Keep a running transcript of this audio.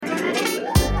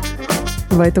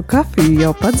Vai tu kafiju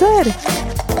jau padzēri?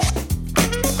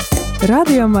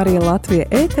 Radio Marija Latvija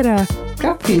ēterā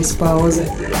Kafijas pauze.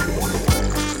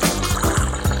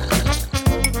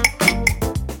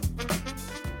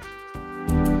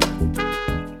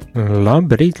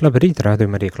 Labrīt, Radio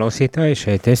Marija klausītāji,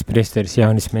 šeit es priesteris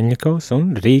Jānis Meļņikovs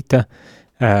un rīta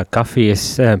kafijas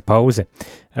pauze.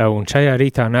 Un šajā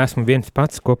rītā neesmu viens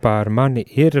pats, kopā ar mani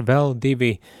ir vēl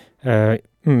divi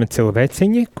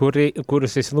cilvēciņi,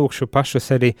 kurus es lūkšu pašus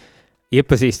arī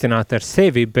iepazīstināt ar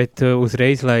sevi, bet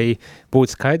uzreiz, lai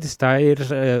būtu skaidrs,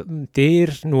 tie ir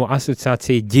no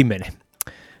asociācija Ģimene.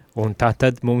 Un tā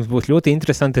tad mums būs ļoti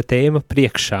interesanta tēma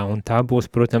priekšā, un tā būs,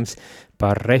 protams,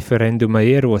 par referenduma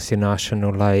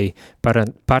ierosināšanu, lai par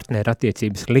partneru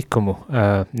attiecības likumu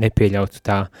nepieļautu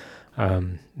tā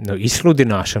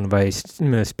izsludināšanu vai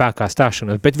spēkā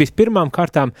stāšanos. Bet vispirmām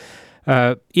kārtām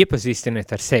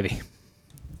iepazīstiniet ar sevi.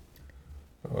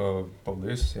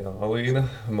 Paldies, Alīna.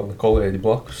 Mana kolēģi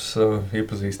blakus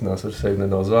iepazīstinās ar sevi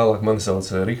nedaudz vēlāk. Mani sauc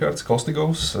Rihards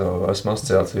Kostīgovs, esmu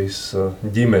asociācijas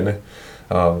Ģimene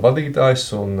vadītājs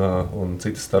un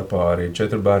citas starpā arī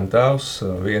 4 bērnu tēvs,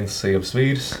 1 sievas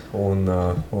vīrs un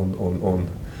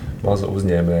maza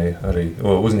uzņēmēja arī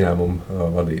uzņēmumu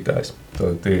vadītājs.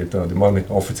 Tie ir tādi mani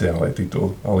oficiālai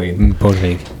tituli, Alīna.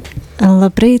 Požīgi.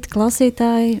 Labrīt,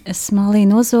 klausītāji, esmu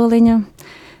Alīna Ozoliņa,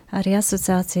 arī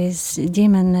asociācijas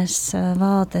ģimenes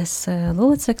valdes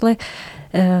locekle,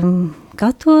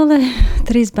 katole,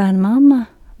 3 bērnu mamma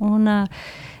un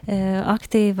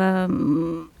aktīva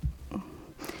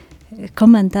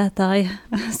komentētāja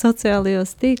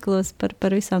sociālajos tīklos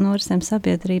par visām norisēm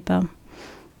sabiedrībām.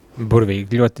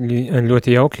 Burvīgi,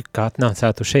 ļoti jauki, kā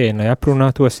atnācātu šeit, lai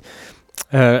aprunātos.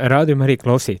 Rādījumi arī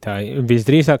klausītāji.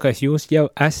 Visdrīzākais jūs jau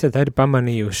esat arī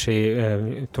pamanījuši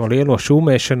to lielo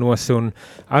šūmēšanos un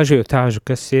ažiotāžu,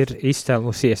 kas ir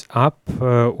izcēlusies ap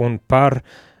un par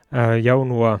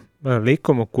jauno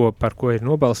likumu, par ko ir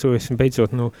nobalsojusi, un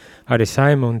beidzot arī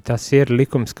Saima, un tas ir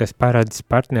likums, kas paredz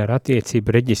partneru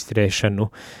attiecību reģistrēšanu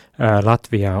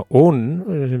Latvijā.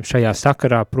 Un šajā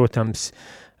sakarā, protams,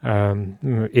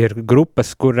 ir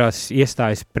grupas, kurās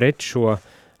iestājas pret šo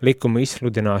likumu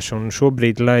izsludināšanu, un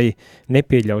šobrīd, lai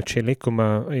nepieļaut šī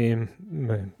likuma,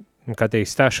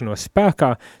 stāšanos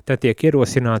spēkā, tad tiek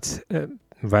ierosināts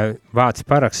vai vāc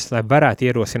paraksts, lai varētu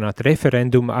ierosināt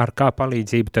referendumu, ar kā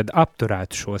palīdzību tad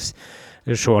apturētu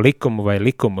šo likumu vai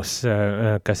likumus,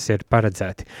 kas ir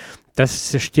paredzēti. Tas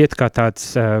šķiet kā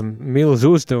tāds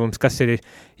milzu uzdevums, kas ir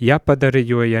jāpadara,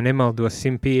 jo, ja nemaldos,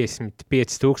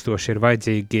 155,000 ir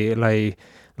vajadzīgi,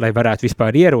 lai varētu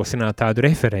vispār ierosināt tādu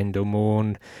referendumu,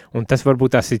 un tas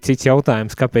varbūt tās ir cits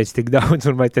jautājums, kāpēc tik daudz,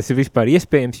 un vai tas ir vispār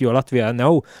iespējams, jo Latvijā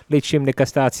nav līdz šim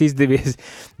nekas tāds izdevies,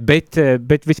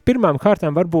 bet vispirmām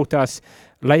kārtām varbūt tās,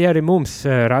 lai arī mums,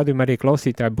 rādījumi arī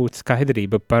klausītāji, būtu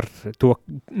skaidrība par to,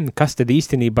 kas tad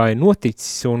īstenībā ir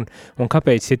noticis, un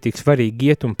kāpēc ir tik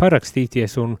svarīgi iet un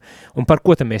parakstīties, un par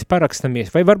ko tad mēs parakstamies,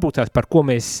 vai varbūt tās, par ko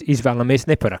mēs izvēlamies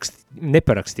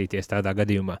neparakstīties tādā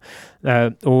gadījumā.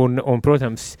 Un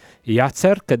protams,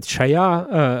 jācer, ka šajā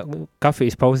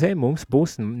kafijas pauzē mums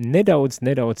būs nedaudz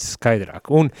skaidrāk.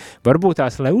 Un varbūt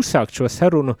tās, lai uzsākt šo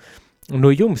sarunu,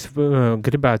 jums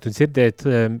gribētu dzirdēt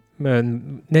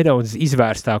nedaudz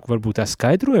izvērstāku varbūt tā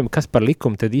skaidrojumu, kas par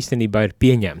likumu tad īstenībā ir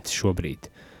pieņemts šobrīd.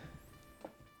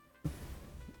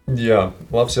 Jā,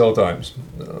 labs jautājums.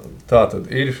 Tātad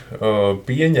ir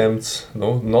pieņemts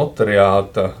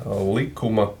notariāta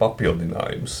likuma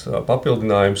papildinājums.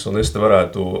 Un es te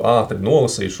varētu ātri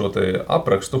nolasīt šo te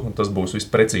aprakstu, un tas būs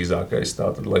visprecīzākais,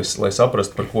 tātad, lai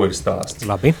saprastu, par ko ir stāsts.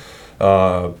 Labi.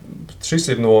 Šis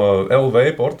ir no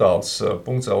LV portāls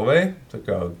 .lv, tā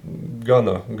kā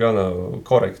gana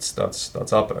korekts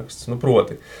tāds apraksts.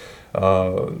 Proti,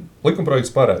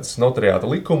 likumprojekts paredz notariāta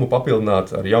likumu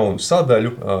papildināt ar jaunu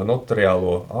sadaļu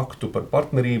notariālo aktu par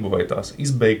partnerību vai tās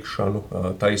izbeigšanu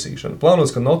taisīšanu.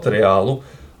 Plānots, ka notariālu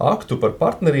aktu par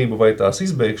partnerību vai tās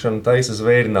izbeigšanu taisa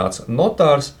zvērināts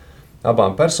notārs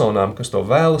abām personām, kas to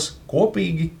vēlas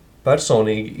kopīgi,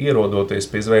 personīgi ierodoties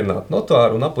pie zvērināta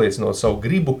notāra un apliecinot savu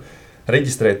gribu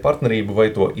reģistrēt partnerību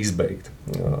vai to izbeigt.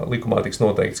 Likumā tiks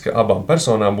noteikts, ka abām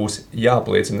personām būs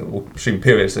jāapliecina, šim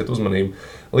pievērsiet uzmanību,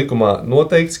 likumā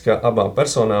noteikts, ka abām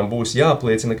personām būs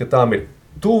jāapliecina, ka tām ir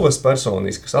tuvas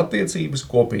personiskas attiecības,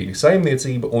 kopīga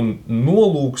saimniecība un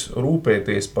nolūks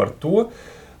rūpēties par to,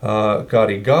 kā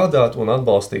arī gādāt un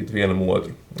atbalstīt vienam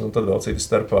otru. Un tad vēl citas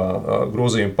starpā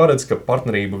grozījumi paredz, ka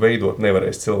partnerību veidot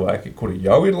nevarēs cilvēki, kuri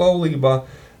jau ir laulībā,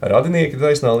 radinieki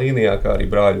taisnā līnijā, kā arī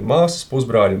brāļu māsas,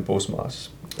 pusbrāļi un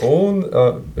pusmāsas. Un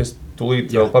es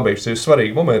tūlīt vēl pabeigšu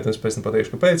svarīgu momentu, un es pēc tam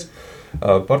pateikšu, kāpēc.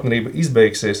 Partnerība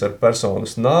izbeigsies ar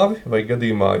personas nāvi vai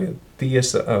gadījumā, ja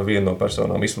tiesa viena no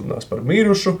personām izsludinās par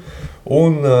mirušu,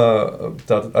 un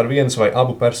tātad ar vienas vai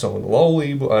abu personu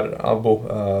laulību, ar abu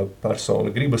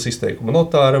personu gribas izteikumu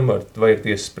notāram, vai ir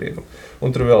tiesas spriedumu. Un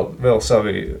tur vēl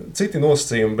savi citi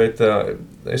nosacījumi, bet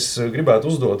es gribētu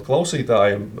uzdot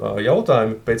klausītājiem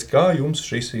jautājumu, pēc kā jums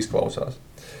šis izklausās.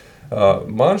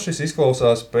 Man šis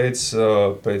izklausās pēc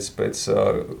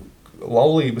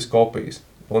laulības kopijas.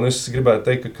 Un es gribētu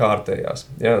teikt, ka kārtējās.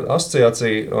 Ja,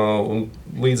 asociācija un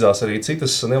līdzās arī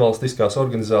citas nevalstiskās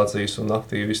organizācijas un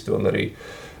aktīvisti un arī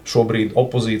šobrīd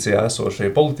opozīcijā esošie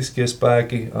politiskie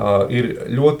spēki ir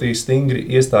ļoti stingri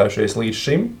iestājušies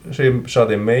līdz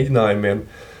šādiem mēģinājumiem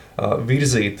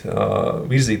virzīt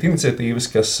iniciatīvas,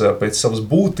 kas pēc savas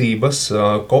būtības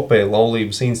kopē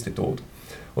laulības institūtu.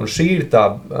 Un šī ir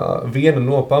tā viena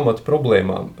no pamatu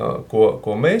problēmām,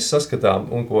 ko mēs saskatām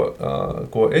un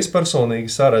ko es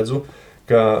personīgi saredzu,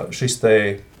 ka šis te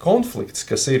konflikts,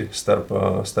 kas ir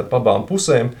starp abām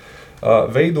pusēm,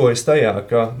 veidojas tajā,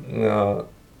 ka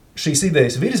šīs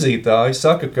idejas virzītāji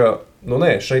saka, ka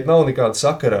šeit nav nekāda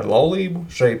sakara ar laulību,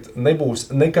 šeit nebūs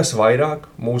nekas vairāk,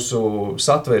 mūsu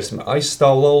satversme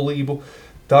aizstāv laulību,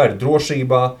 tā ir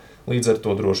drošībā. Līdz ar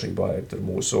to drošībā ir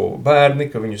mūsu bērni,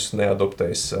 ka viņus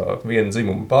neadoptēs viena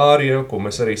dzimuma pāri, ko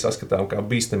mēs arī saskatām kā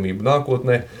bīstamību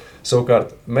nākotnē. Savukārt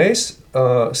mēs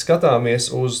skatāmies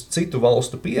uz citu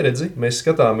valstu pieredzi, mēs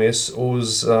skatāmies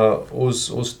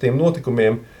uz tiem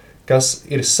notikumiem, kas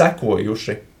ir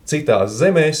sekojuši citās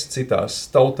zemēs, citās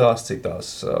tautās,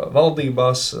 citās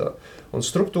valdībās un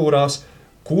struktūrās,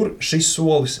 kur šis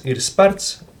solis ir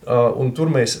spērts. Un tur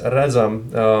mēs redzam,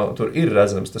 tur ir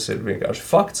redzams, tas ir vienkārši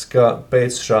fakts, ka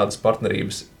pēc šādas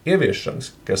partnerības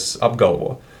ieviešanas, kas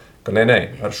apgalvo, ka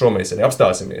ar šo mēs arī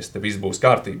apstāsimies, te viss būs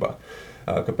kārtībā,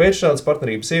 ka pēc šādas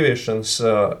partnerības ieviešanas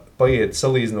paiet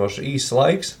salīdzinoši īss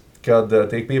laiks, kad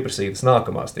tiek pieprasītas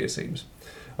nākamās tiesības.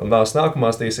 Un tās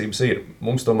nākamās tiesības ir,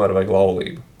 mums tomēr vajag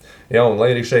laulību. Ja, un lai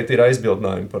arī šeit ir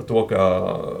aizbildinājumi par to, ka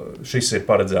šis ir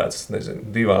paredzēts,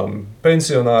 divām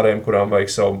pensionāriem, kurām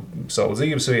vajag savu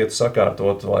dzīves vietu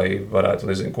sakārtot, lai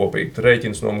varētu, kopīgi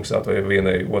rēķinus nomaksāt vai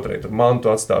vienai otrai tur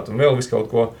mantu atstāt un vēl visu kaut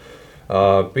ko.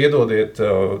 Piedodiet,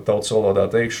 tautas valodā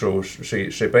teikšu,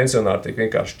 šie pensionāri tiek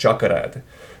vienkārši čakarēti.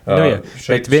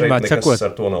 Šeit nekas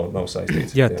ar to nav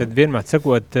saistīts. Jā, tad vienmēr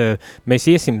sakot, mēs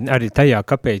iesim arī tajā,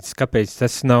 kāpēc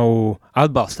tas nav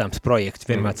atbalstāms projekts,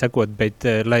 vienmēr sakot, bet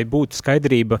lai būtu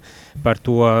skaidrība par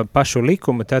to pašu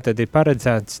likumu, tātad ir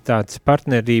paredzēts tāds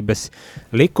partnerības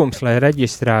likums, lai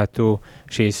reģistrētu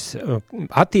šīs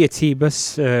attiecības,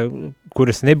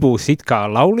 kuras nebūs it kā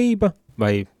laulība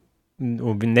vai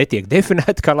netiek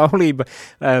definēta kā laulība,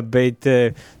 bet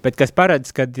kas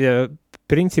paredz, kad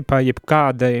principā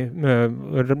jebkāda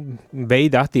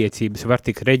veida attiecības var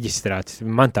tikt reģistrēts,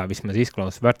 man tā vismaz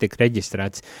izklausās, var tikt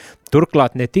reģistrēts.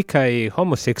 Turklāt ne tikai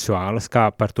homoseksuālas, kā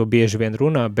par to bieži vien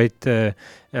runā, bet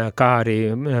kā arī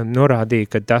norādīja,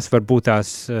 ka tas varbūt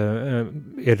tās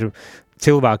ir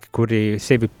cilvēki, kuri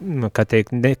sevi, kā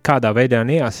teikt, nekādā veidā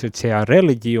neasociē ar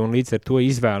reliģiju un līdz ar to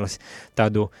izvēlas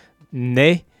tādu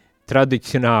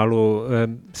tradicionālu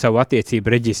savu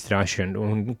attiecību reģistrēšanu,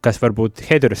 un kas var būt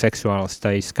heteroseksuāls,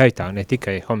 tā skaitā, ne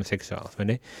tikai homoseksuāls, vai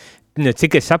ne?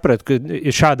 Cik es sapratu, ka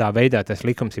šādā veidā tas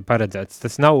likums ir paredzēts.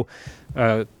 Tas nav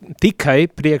tikai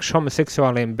priekš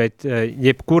homoseksuāliem, bet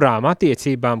jebkurām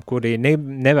attiecībām, kuri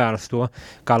nevēlas to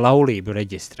kā laulību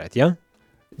reģistrēt, ja?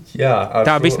 Jā,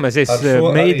 tā vismaz es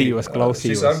mēdījos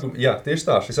klausījos. Jā, tieši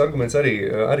tā, šis arguments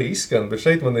arī izskan, bet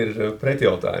šeit man ir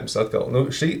pretjautājums atkal.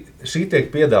 Šī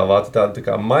tiek piedāvāta tāda tā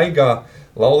kā maigā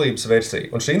laulības versija,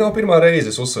 un šī nav pirmā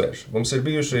reize, es uzsvēršu. Mums ir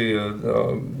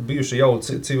bijuši jau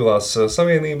civilās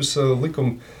savienības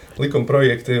likuma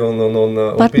projekti un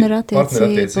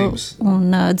partnerattiecības.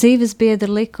 Un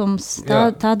dzīvesbiedra likums,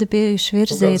 tādi bijuši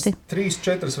virzīti.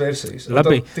 3-4 versijas.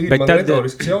 Labi, bet tad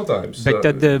retorisks jautājums. Bet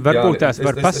tad varbūt tās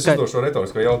var paskaidrot. Es uzdošu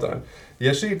retorisko jautājumu.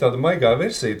 Ja šī ir tāda maigā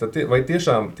versija, tad vai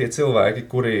tiešām tie cilvēki,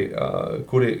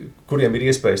 kuriem ir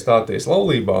iespēja stāties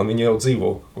laulībā, un viņi jau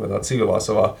dzīvo kādā civilā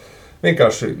savā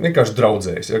vienkārši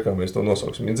draudzējas, ja, kā mēs to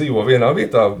nosauksim. Viņi dzīvo vienā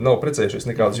vietā, nav precējušies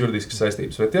nekādas juridiskas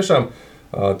saistības, vai tiešām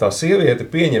tā sieviete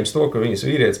pieņems to, ka viņas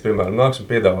vīrietis, piemēram, nāks un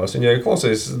piedāvās. Viņai,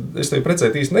 klausies, es tevi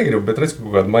precēt īsti negribu, bet redz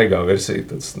kaut kāda maigā versija,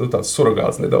 tāds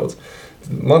surrogāts nedaudz.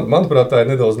 Manuprāt, tā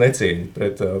ir nedaudz necieņa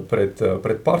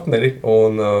pret partneri,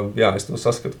 un jā, es to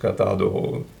saskatu kā tādu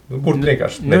burti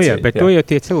vienkārši necieņu. Jā, bet to jau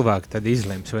tie cilvēki tad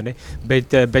izlems, vai ne?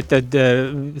 Bet tad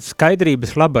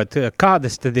skaidrības labad,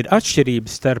 kādas tad ir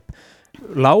atšķirības starp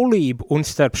laulību un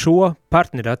starp šo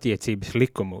partnerattiecības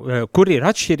likumu? Kur ir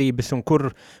atšķirības un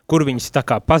kur viņas tā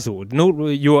kā pazūd?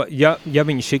 Jo, ja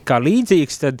viņš ir kā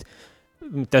līdzīgs, tad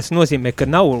tas nozīmē, ka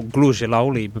nav gluži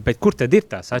laulība, bet kur tad ir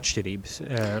tās atšķirības,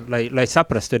 lai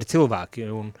saprastu arī cilvēki?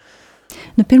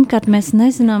 Nu, pirmkārt, mēs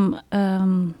nezinām,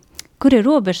 kur ir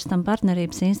robežas tam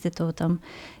partnerības institūtam.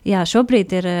 Jā,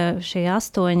 šobrīd ir šie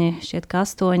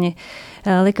 8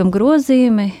 likuma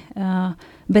grozījumi,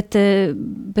 bet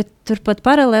turpat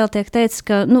paralēli tiek teicis,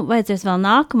 ka vajadzēs vēl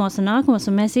nākamos, un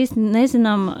mēs īsti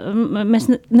nezinām, mēs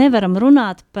nevaram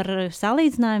runāt par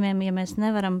salīdzinājumiem, ja mēs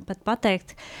nevaram pat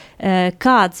pateikt,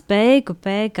 kāds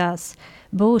beigās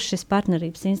būs šis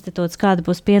partnerības institūts, kāda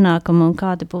būs pienākuma un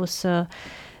kāda būs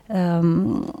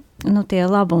tie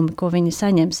labumi, ko viņi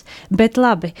saņems. Bet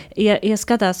labi, ja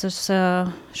skatās uz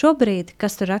šobrīd,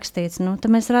 kas tur rakstīts, tad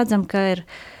mēs redzam, ka ir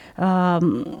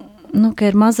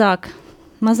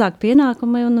mazāk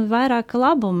pienākumi un vairāk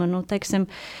labuma. Teiksim,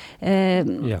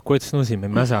 jā, ko tas nozīmē,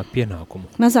 mazāk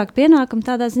pienākumu? Mazāk pienākumu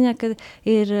tādā ziņā, ka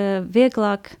ir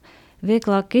vieglāk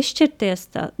izšķirties,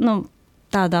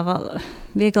 tādā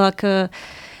vieglāk,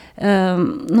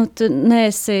 tu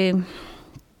neesi,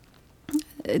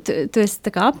 tu esi tā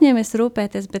kā apņēmies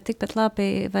rūpēties, bet tikpat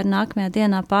labi var nākamajā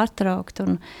dienā pārtraukt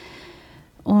un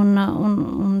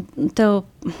tev...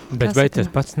 Bet vai tas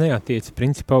pats neatiec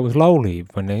principā uz laulību,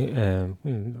 vai ne?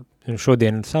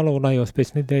 Šodien salaulājos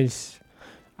pēc nedēļas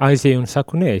aizēju un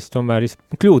saku, nē, es tomēr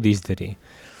kļūdu izdarīju.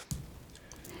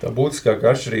 Tā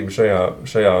būtiskākā atšķirība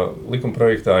šajā likuma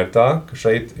projektā ir tā, ka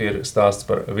šeit ir stāsts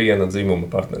par viena dzimuma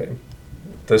partneriem.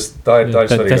 Tā ir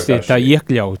svarīgākā. Tā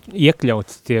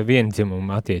iekļauts tie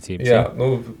viendzimuma attiecības. Jā,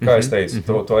 kā es teicu,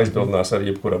 to aizbildinās ar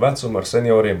jebkura vecuma, ar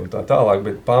senioriem un tā tālāk,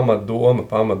 bet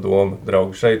pamatdoma,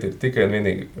 draugi, šeit ir tikai un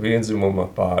vienīgi viendzimuma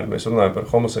pāri. Mēs runājam par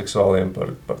homoseksuāliem,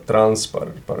 par trans, par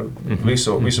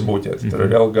visu buķeti. Tur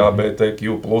ir LGBTQ+,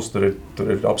 tur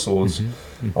ir absolūts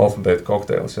alfabēta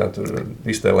kokteils, jā, tur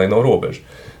iztēlē nav robežu.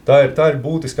 Tā ir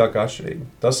būtiskākā atšķirība.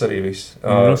 Tas arī viss.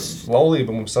 Laulība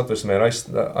mums satversmē ir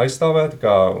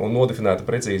aizstāvēta un nodefinēta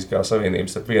precīzi kā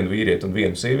savienības starp vienu vīrieti un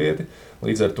vienu sievieti.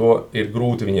 Līdz ar to ir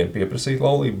grūti viņiem pieprasīt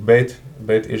laulību,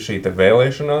 bet ir šī te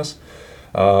vēlēšanās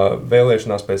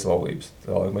pēc laulības.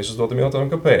 Tālāk mēs uzdotam jautājumu,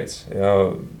 kāpēc? Jā,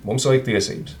 mums vajag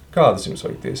tiesības. Kādas jums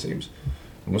vajag tiesības?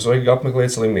 Mums vajag apmeklēt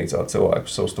slimnīcā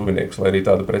cilvēkus, savus tuviniekus, lai arī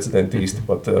tāda precedenta īsti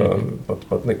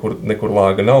pat nekur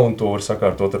lāga nav, un to var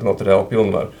sakārtot ar notariālu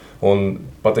pilnvaru. Un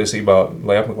patiesībā,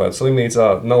 lai apmeklētu slimnīcā,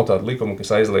 nav tāda likuma,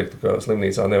 kas aizliegtu, ka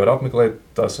slimnīcā nevar apmeklēt.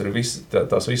 Tās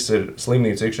viss ir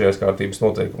slimnīcu iekšējās kārtības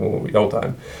noteikumu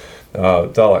jautājumi.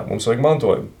 Tālāk, mums vajag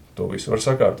mantojumu. To visu var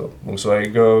sakārtot. Mums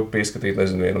vajag pieskatīt,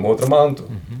 vienam otru mantu.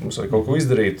 Mums vajag kaut ko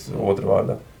izdarīt otru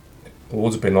vārdā.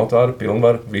 Lūdzu pie notāra,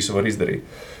 pilnvaru, visu var izdarīt.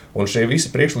 Un šie visi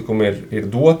priekšlikumi ir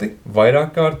doti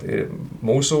vairāk kārt.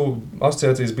 Mūsu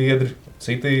asociācijas biedri,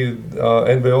 citi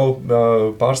NVO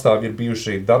pārstāvji ir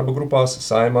bijuši darba grupās,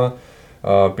 saimā,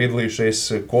 piedalījušies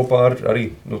kopā ar arī,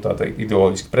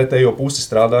 ideoloģiski pretējo pusi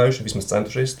strādājuši, vismaz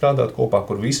centušies strādāt kopā,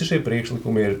 kur visi šie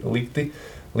priekšlikumi ir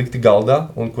likti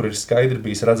galdā un kur ir skaidri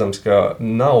bijis redzams, ka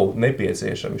nav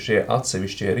nepieciešami šie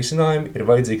atsevišķie risinājumi, ir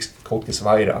vajadzīgs kaut kas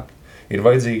vairāk. Ir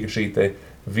vajadzīga šī te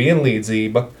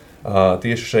vienlīdzība,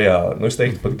 tieši šajā, es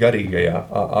teiktu, pat garīgajā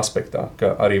aspektā,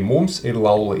 ka arī mums ir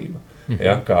laulība,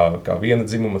 ja, kā viena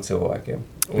dzimuma cilvēkiem.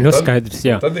 Skaidrs,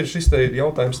 jā. Tad ir šis te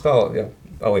jautājums tālāk, jā,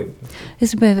 Alīna.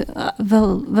 Es gribēju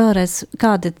vēlreiz,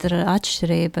 kāda ir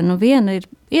atšķirība. Viena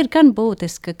ir gan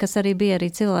būtiska, kas arī bija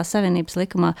arī civilās savienības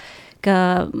likumā, ka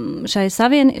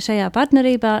šajā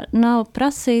partnerībā nav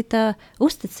prasīta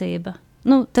uzticība.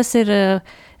 Tas ir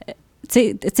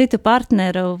citu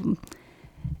partneru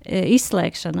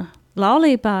izslēgšana.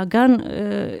 Laulībā gan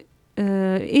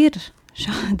ir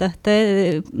šāda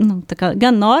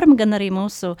gan norma, gan arī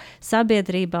mūsu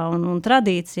sabiedrībā un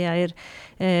tradīcijā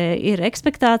ir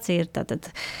ekspektācija, ir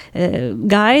tātad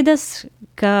gaidas,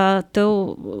 ka tu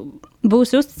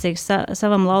būsi uzticīgs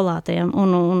savam laulātajam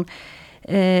un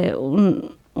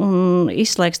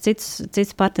izslēgs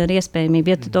cits partneru iespējamību.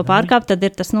 Ja tu to pārkāp, tad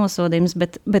ir tas nosodījums,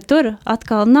 bet tur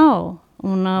atkal nav.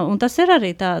 Un tas ir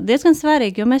arī diezgan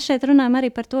svarīgi, jo mēs šeit runājam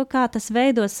arī par to, kā tas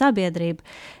veido sabiedrību,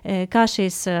 kā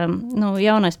šīs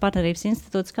jaunais partnerības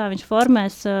institūts, kā viņš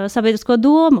formēs sabiedrisko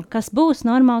domu, kas būs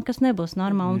normāli, kas nebūs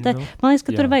normāli. Un man liekas,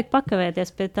 ka tur vajag pakavēties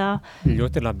pie tā.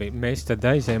 Ļoti labi. Mēs tad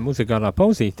aizējam muzikālā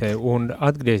pauzītē un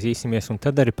atgriezīsimies, un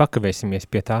tad arī pakavēsimies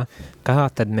pie tā, kā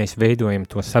tad mēs veidojam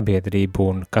to sabiedrību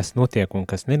un kas notiek un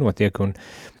kas nenotiek un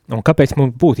kāpēc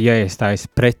mums būtu jāiestājas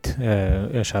pret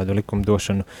šādu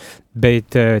likumdošanu.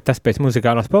 Bet tas pēc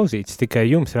muzikālās pauzītes tikai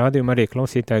jums, rādījuma arī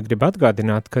klausītāji, grib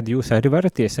atgādināt, kad jūs arī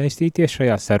varat iesaistīties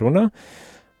šajā sarunā,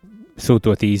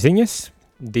 sūtot īziņas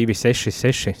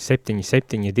 266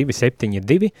 77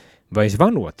 272 vai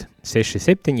zvanot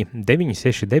 67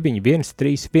 969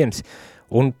 131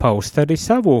 un paust arī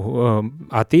savu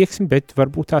attieksmi, bet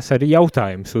varbūt tās arī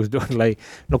jautājumus uzdot, lai,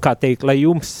 kā teikt, lai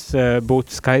jums būtu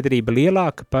skaidrība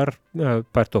lielāka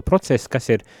par to procesu, kas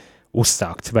ir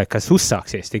uzsākts vai kas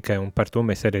uzsāksies tikai, un par to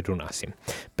mēs arī runāsim.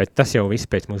 Bet tas jau viss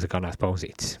pēc muzikālās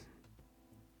pauzītes.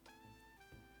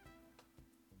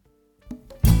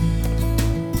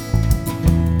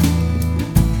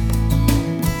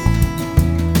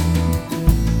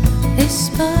 Es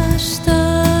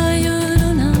pārstāju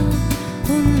runāt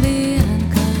un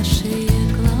vienkārši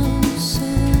ieklausos.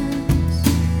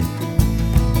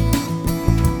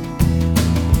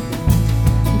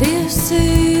 Dievs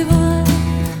dzīvo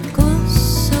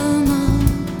klusumā,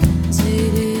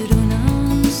 dziļi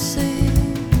runāsies.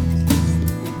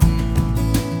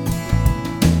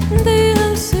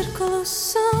 Dievs ir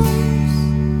klusums,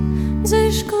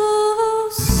 dziļš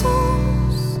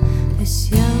klusums. Es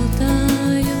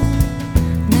jautāju,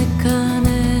 nekā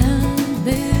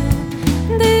neatbild.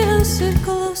 Dievs ir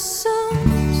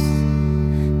klusums,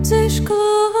 dziļš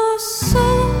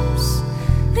klusums.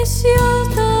 Es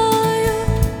jautāju,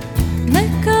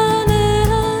 nekā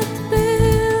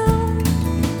neatbild.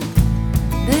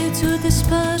 Beidzot es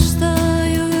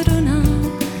pārstāju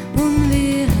runāt un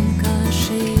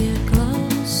vienkārši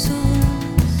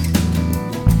ieklausos.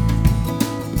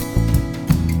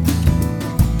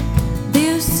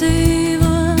 Dievs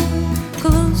dzīvo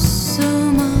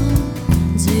klusumā,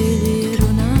 dziļi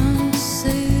runā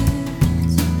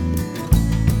sirds.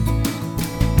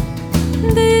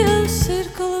 Dievs ir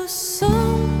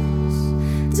klusums,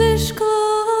 dziļš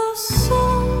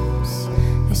klusums.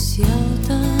 Es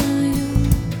jautāju,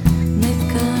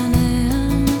 nekā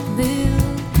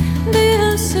neatbild.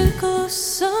 Dievs ir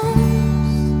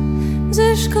klusums,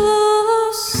 dziļš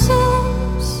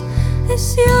klusums. Es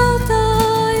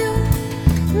jautāju,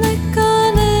 nekā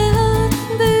neatbild.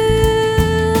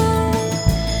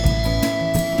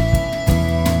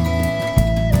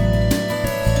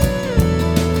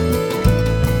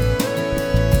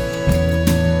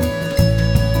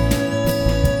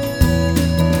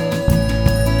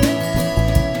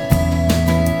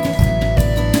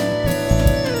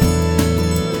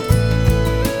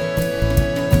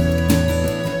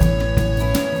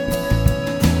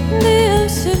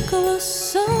 Dievs ir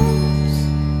klusums,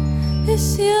 es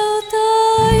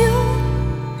jautāju,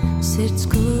 sirds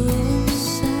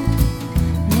klusa,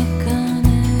 nekā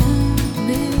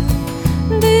neatbild.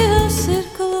 Dievs ir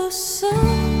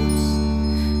klusums,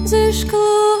 dziļš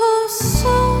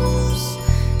klusums.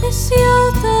 Es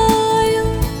jautāju,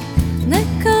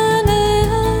 nekā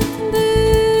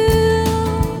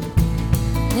neatbild.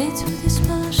 Beidzot es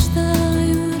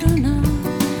pārstāju runāt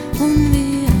un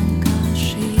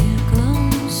vienkārši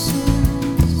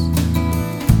ieklausos.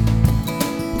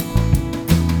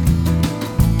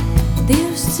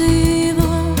 Dievs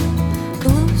dzīvo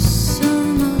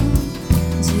klusumā,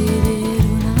 dziļi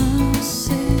runā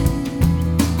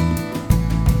sirds.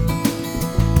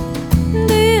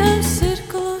 Dievs ir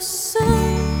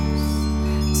klusums,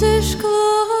 dziļš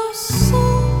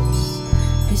klusums.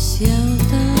 Es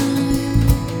jautāju,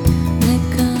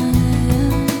 nekā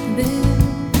neatbild.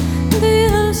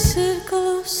 Dievs ir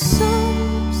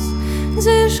klusums,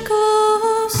 dziļš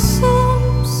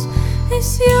klusums.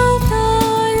 Es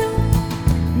jautāju,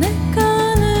 nekā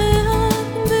neatbild.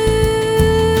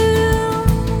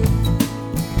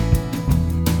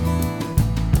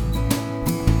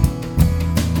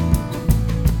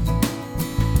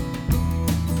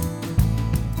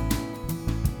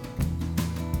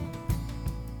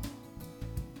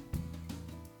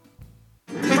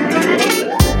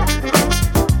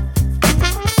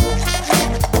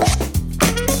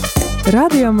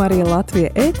 Radio Marija Latvija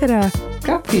ēterā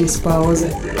Kafijas pauze.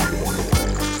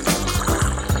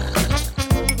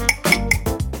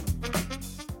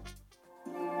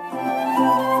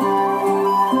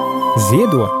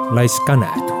 Ziedo, lai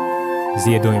skanētu.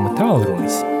 Ziedojuma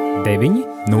tālrunis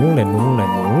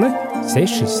 900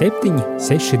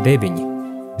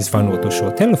 6769. Zvanot uz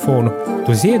šo telefonu,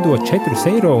 tu ziedo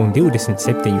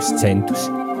 4,27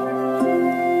 €.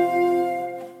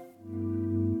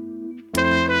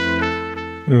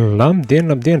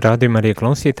 Labdien, rādījumā arī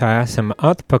klausītāji, esam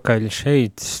atpakaļ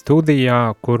šeit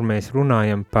studijā, kur mēs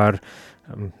runājam par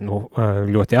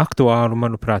ļoti aktuālu,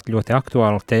 manuprāt, ļoti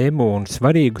aktuālu tēmu un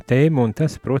svarīgu tēmu, un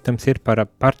tas, protams, ir par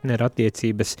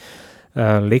partnerattiecības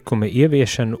likuma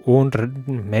ieviešanu un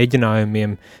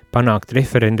mēģinājumiem panākt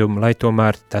referendumu, lai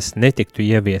tomēr tas netiktu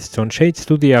ieviests. Un šeit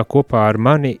studijā kopā ar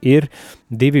mani ir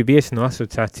divi viesi no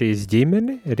asociācijas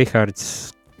Ģimene,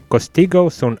 Rihards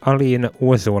Kostīgaus un Alīna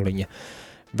Ozoliņa.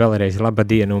 Vēlreiz laba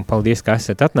diena un paldies, ka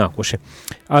esat atnākuši.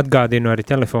 Atgādinu arī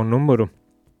telefonu numuru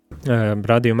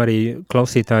Radījuma arī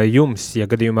klausītāji jums, ja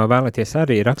gadījumā vēlaties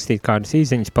arī rakstīt kādas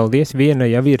īziņas, paldies, viena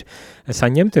jau ir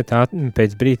saņemta, tā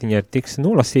pēc brītiņa tiks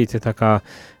nolasīta, tā kā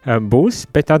būs,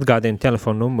 bet atgādinu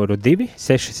telefonu numuru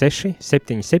 266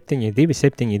 77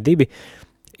 272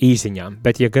 īziņām,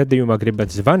 bet ja gadījumā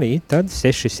gribat zvanīt, tad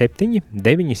 67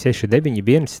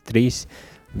 969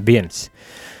 131.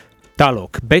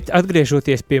 Tālūk, bet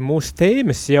atgriežoties pie mūsu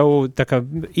tēmas, jau tā kā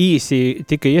īsi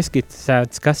tika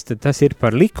ieskicēts, kas tad tas ir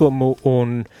par likumu,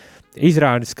 un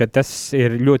izrādās, ka tas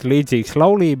ir ļoti līdzīgs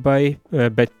laulībai,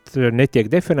 bet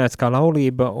netiek definēts kā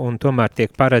laulība, un tomēr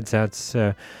tiek paredzēts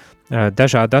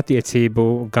dažādu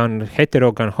attiecību, gan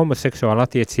hetero, gan homoseksuālu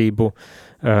attiecību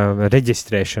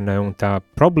reģistrēšanai, un tā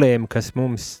problēma, kas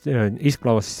mums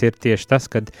izklausās, ir tieši tas,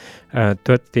 kad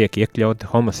tur tiek iekļauti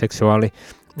homoseksuāli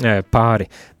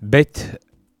pāri, bet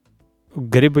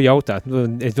gribu jautāt,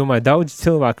 es domāju, daudz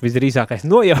cilvēku visdrīzākais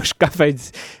nojauš,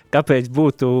 kāpēc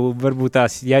būtu varbūt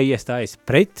tās jāiestājas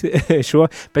pret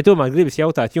šo, bet tomēr gribas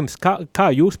jautāt jums,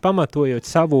 kā jūs pamatojot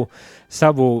savu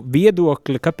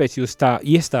viedokli, kāpēc jūs tā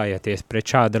iestājāties pret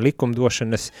šāda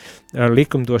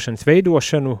likumdošanas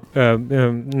veidošanu,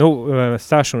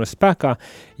 stāšanos spēkā,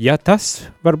 ja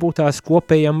tas varbūt tās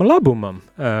kopējam labumam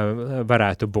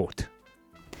varētu būt?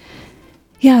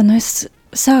 Jā, es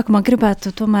sākumā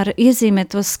gribētu tomēr iezīmēt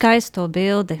to skaisto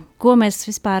bildi, ko mēs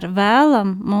vispār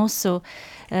vēlam mūsu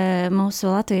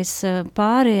Latvijas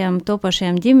pāriem,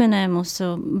 topošajām ģimenēm,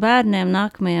 mūsu bērniem,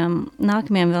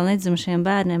 nākamajiem vēl nedzimušajiem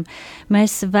bērniem.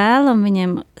 Mēs vēlam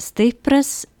viņiem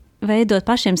veidot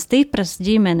pašiem stipras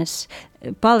ģimenes,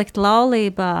 palikt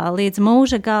laulībā līdz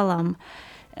mūža galam,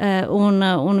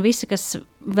 un visi, kas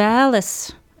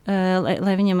vēlas,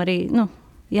 lai viņam arī,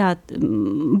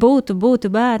 būtu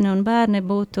bērni, un bērni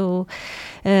būtu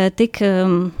tik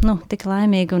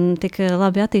laimīgi un tik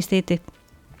labi attīstīti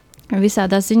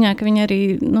visādā ziņā, ka viņi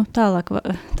arī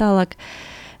tālāk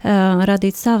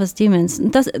radīt savas ģimenes.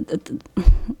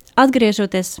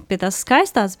 Atgriežoties pie tās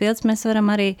skaistās bildes, mēs varam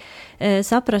arī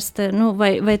saprast,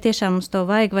 vai tiešām mums to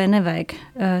vajag vai nevajag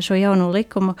šo jauno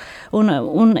likumu.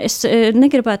 Un es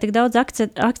negribētu tik daudz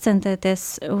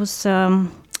akcentēties uz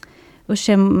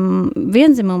šiem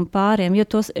vienzimumu pāriem, jo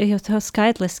to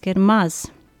skaitliski ir maz.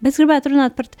 Bet es gribētu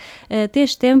runāt par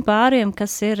tieši tiem pāriem,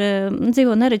 kas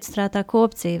dzīvo nereģistrētā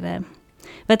kopdzīvē.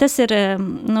 Vai tas ir,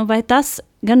 vai tas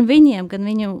gan viņiem, gan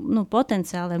viņu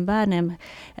potenciāliem bērniem,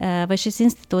 vai šis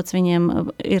institūts viņiem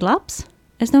ir labs?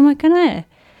 Es domāju, ka nē.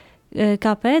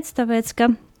 Kāpēc? Tāpēc,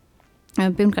 ka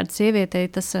pirmkārt,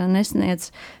 sievietei tas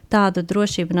nesniedz tādu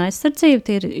drošību un aizsardzību,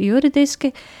 tie ir juridiski.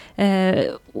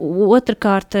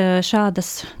 Otrakārt, šādas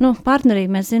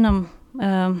partnerība, mēs zinām,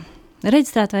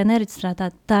 reģistrēta vai nereģistrētā,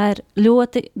 tā ir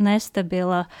ļoti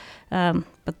nestabila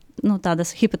tādas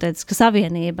hipotētiska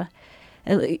savienība.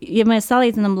 Ja mēs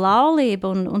salīdzinām laulību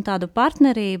un tādu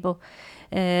partnerību,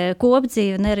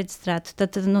 kopdzīve nereģistrētu, tad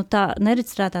tā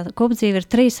nereģistrētā kopdzīve ir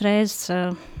 3 reizes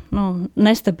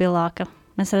nestabilāka.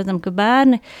 Mēs redzam, ka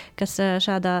bērni, kas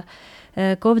šādā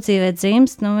kopdzīvē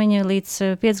dzimst, viņi līdz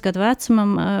 5 gadu vecumam,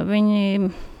 viņi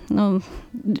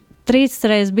 3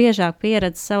 reizes biežāk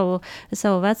pieredz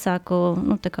savu vecāku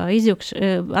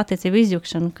attiecību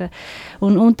izjukšanu.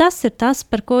 Un tas ir tas,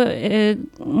 par ko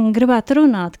gribētu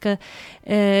runāt, ka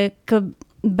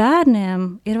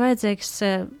bērniem ir vajadzīgs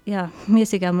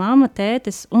miesīgā mamma,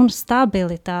 tētis un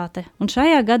stabilitāte. Un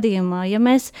šajā gadījumā, ja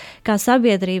mēs kā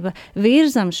sabiedrība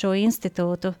virzam šo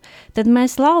institūtu, tad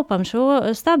mēs laupam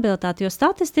šo stabilitāti, jo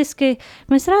statistiski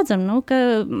mēs redzam,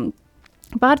 ka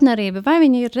partnerība, vai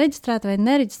viņa ir reģistrēta vai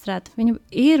nereģistrēta, viņa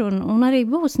ir un arī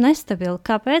būs nestabila.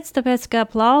 Kāpēc? Tāpēc, ka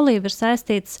laulība ir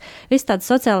saistīts viss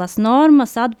tādas sociālās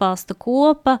normas, atbalsta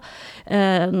kopa,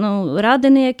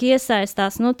 radinieki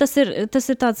iesaistās. Tas ir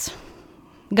tāds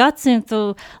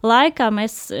gadsimtu laikā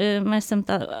mēs esam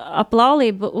ap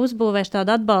laulību uzbūvējuši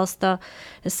tādu atbalsta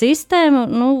sistēmu.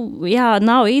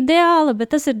 Nav ideāla,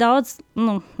 bet tas ir daudz,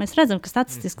 mēs redzam, ka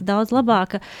statistiski daudz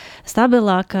labāka,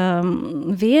 stabilāka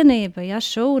vienība,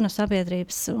 šūna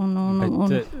sabiedrības,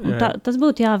 tas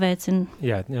būtu jāveicina.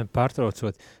 Jā,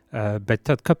 pārtraucot, bet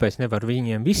tad kāpēc nevar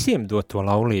viņiem visiem dot to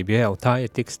laulību, ja jau tā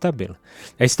ir tik stabila?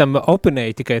 Es tam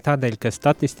opinēju tikai tādēļ, ka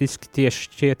statistiski tieši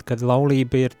šķiet, ka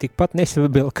laulība ir tikpat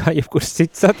nestabila kā jebkuras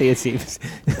citas attiecības.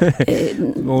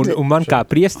 un man kā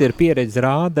priesteru pieredze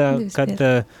rāda, kad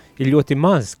ir ļoti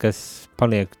maz, kas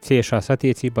paliek ciešās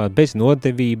attiecībās, bez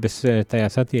nodevības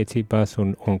tajās attiecībās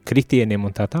un kritieniem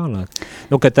un tā tālāk.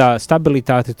 Ka tā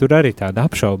stabilitāte tur arī tāda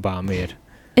apšaubāma ir.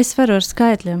 Es varu ar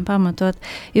skaitļiem pamatot,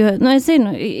 jo, es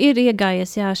zinu, ir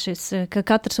iegājies, šis, ka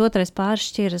katrs otrais pāris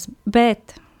šķiras,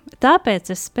 bet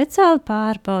tāpēc es speciāli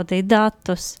pārbaudīju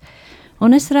datus,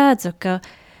 un es redzu, ka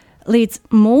līdz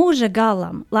mūža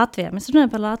galam, Latvijā, mēs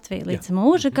runājam par Latviju, līdz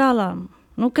mūža galam,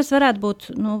 kas varētu būt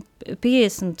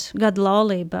 50 gadu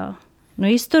laulībā,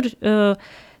 iztur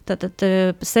tātad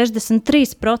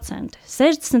 63%.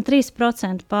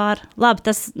 63% pār, labi,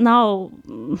 tas nav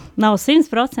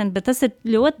 100%, bet tas ir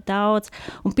ļoti daudz.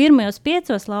 Un pirmajos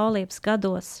 5 laulības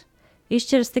gados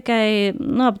izšķiras tikai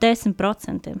ap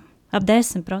 10%. Ap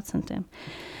 10%.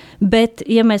 Bet,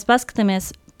 ja mēs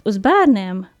paskatāmies uz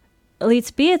bērniem,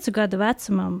 līdz 5 gadu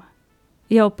vecumam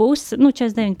jau pusi,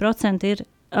 49% ir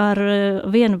ar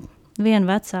vienu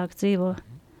vecāku dzīvo.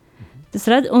 Tas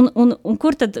un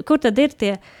kur tad ir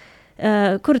tie,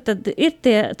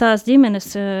 tās ģimenes,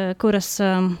 kuras,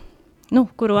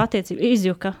 kuru attiecību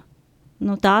izjuka?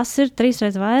 Tās ir 3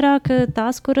 reizes vairāk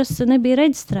tās, kuras nebija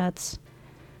reģistrētas.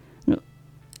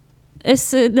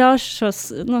 Es ļaušu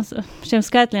šiem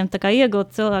skaitļiem tā kā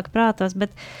iegūt cilvēku prātos,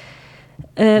 bet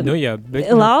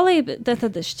laulība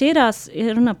tad šķirās,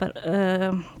 ja runā par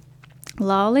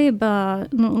laulība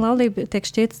tiek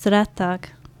šķirtas retāk.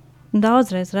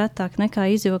 Daudzreiz retāk nekā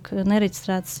izjuka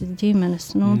nereģistrētas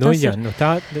ģimenes.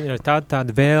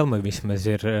 Tāda vēlme vismaz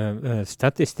ir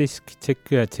statistiski,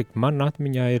 cik man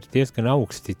atmiņā ir diezgan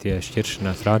augsti tie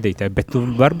šķiršanās rādītāji, bet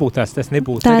varbūt tas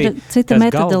nebūtu tā arī cita tas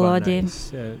metodoloģija.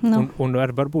 Galvenais. Un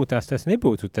varbūt tas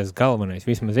nebūtu tas galvenais.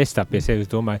 Vismaz es tā pie sevis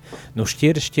domāju,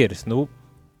 šķiras,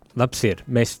 labs ir.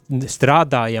 Mēs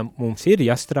strādājam, mums ir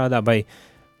jāstrādā vai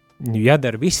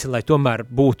jādara visi, lai tomēr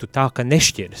būtu tā, ka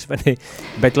nešķiras, vai ne?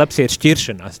 Bet labs ir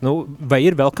šķiršanās. Vai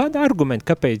ir vēl kāda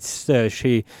argumenta, kāpēc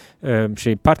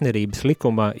šī partnerības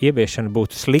likuma ieviešana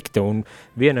būtu slikta? Un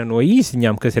viena no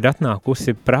īziņām, kas ir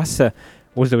atnākusi, prasa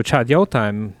uzdot šādu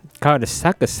jautājumu, kādas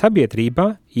sekas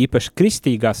sabiedrībā, īpaši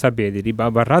kristīgā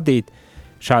sabiedrībā, var radīt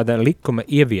šāda likuma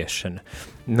ieviešana.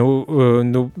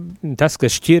 Tas,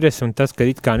 kas šķiras un tas, ka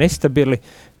it kā nestabili,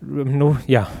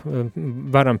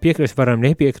 varam piekrist, varam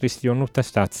nepiekrist, jo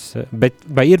tas tāds, bet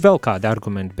vai ir vēl kāda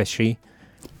argumenta bez šī?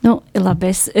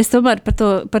 Labi, es tomēr par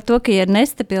to, ka ja ir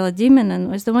nestabila ģimene,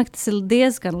 es domāju, ka tas ir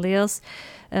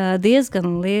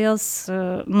diezgan liels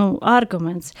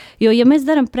arguments. Jo, ja mēs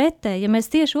daram pretēji, ja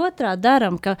mēs tieši otrā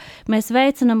daram, ka mēs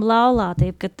veicinam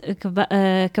laulātību,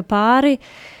 ka pāri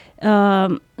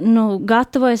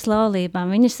gatavojas laulībām,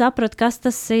 viņi saprot, kas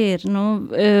tas ir,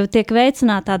 tiek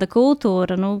veicināta tāda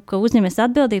kultūra, ka uzņemies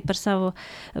atbildību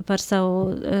par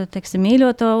savu teiksim,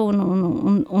 mīļoto,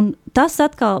 un tas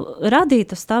atkal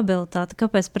radītu stabilitāti,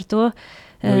 kāpēc par to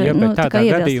bet tādā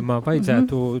gadījumā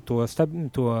vajadzētu to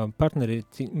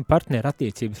partneru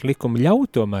attiecības likumu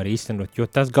ļaut tomēr īstenot, jo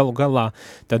tas galu galā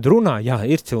tad runā,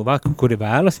 ir cilvēki, kuri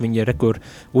vēlas, viņi ir, kur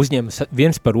uzņemas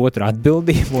viens par otru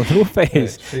atbildību un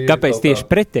rūpējas, kāpēc tieši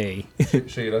pretēji.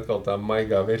 Šī ir atkal tā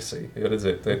maigā versija, jo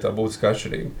redzēt, tā būtiska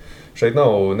atšķirība. Šeit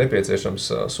nav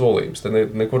nepieciešams solījums, te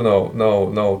nekur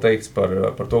nav teikts par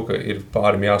to, ka ir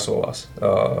pārim jāsolās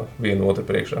vienu otru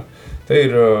priekšā. Te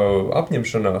ir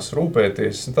apņemšanās,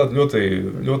 rūpēties, tādi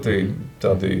ļoti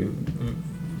tādi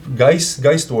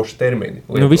gaistoši termini.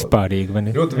 Vispārīgi, vai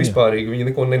ne? Ļoti vispārīgi, viņi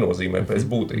neko nenozīmē pēc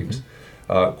būtības.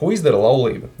 Ko izdara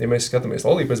laulība? Ja mēs skatāmies,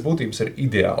 laulība pēc būtības ir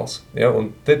ideāls, un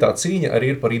te tā cīņa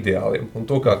arī ir par ideāliem, un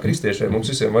to, kā kristiešiem mums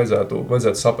visiem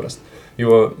vajadzētu saprast.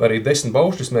 Jo arī 10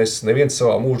 baušļus mēs neviens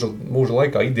savā mūža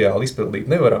laikā ideāli izpildīt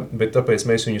nevaram, bet tāpēc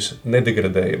mēs viņus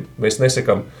nedegradējam. Mēs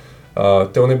nesakam,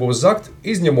 tev nebūs zakt,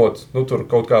 izņemot tur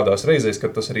kaut kādās reizēs,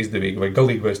 kad tas ir izdevīgi vai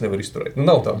galīgi vairs nevar izturēt.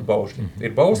 Nav tādu baušļu.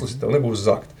 Ir bauslis, tev nebūs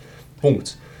zakt.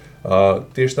 Punkts.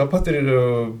 Tieši tāpat ir,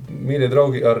 mīļie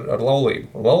draugi, ar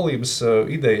laulību. Laulības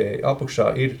idejai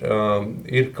apakšā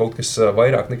ir kaut kas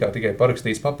vairāk nekā tikai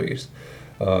parakstīts papīrs.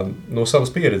 No savas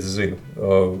pieredzes zinu,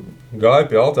 gāju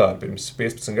pie altāra pirms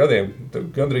 15 gadiem,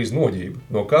 gandrīz noģību.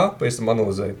 No kā? Pēc tam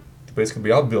analizēju, tāpēc, ka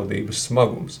bija atbildības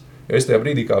smagums. Jo es tajā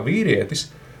brīdī kā vīrietis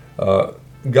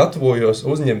gatavojos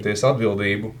uzņemties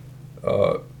atbildību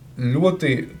ļoti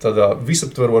tādā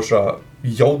visaptverošā,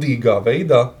 jaudīgā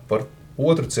veidā par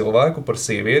otru cilvēku, par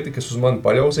sievieti, kas uz mani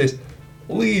paļausies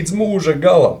līdz mūža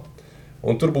galam.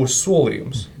 Un tur būs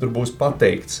solījums, tur būs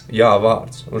pateikts jā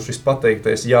vārds. Un šis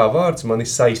pateiktais jā vārds mani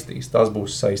saistīs, tās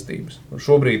būs saistības. Un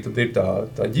šobrīd tad ir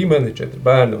tā ģimene, 4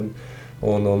 bērni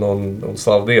un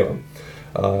slavu Dievam.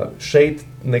 Šeit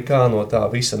nekā no tā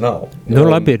visa nav.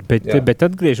 Labi ir, bet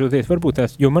atgriežoties varbūt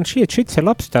tās, jo man šits ir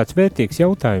labs tāds vērtīgs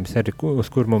jautājums, arī uz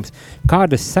kur mums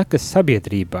kādas sekas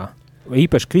sabiedrībā,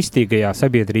 īpaši kristīgajā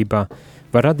sabiedrībā,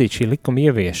 var radīt šī likuma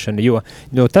ieviešana, jo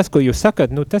tas, ko jūs sakat,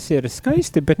 tas ir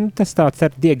skaisti, bet tas tāds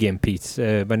ar diegiem pīts,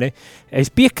 vai ne? Es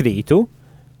piekrītu,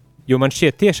 Jo man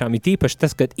šķiet tiešām ir īpaši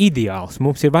tas, ka ideāls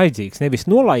mums ir vajadzīgs, nevis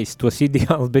nolaist tos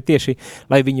ideālus, bet tieši,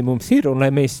 lai viņi mums ir un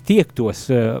lai mēs tiektos,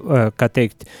 kā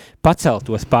teikt,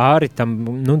 paceltos pāri tam,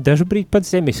 dažu brīdi pat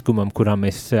zemiskumam, kurā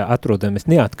mēs atrodamies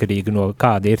neatkarīgi no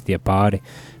kāda ir tie pāri,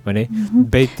 vai ne?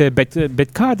 Bet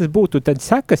kādas būtu tad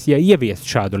sekas, ja ieviest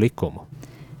šādu likumu?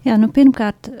 Jā,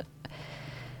 pirmkārt,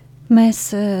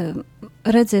 mēs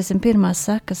redzēsim pirmās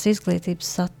sekas izglītības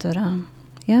saturā.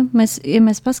 Ja mēs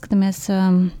paskatāmies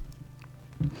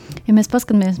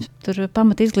tur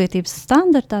pamata izglītības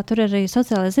standartā, tur arī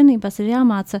sociālajās zinībās ir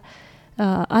jāmāca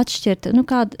atšķirt,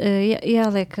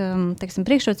 jāliek, teiksim,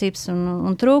 priekšrocības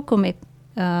un trūkumi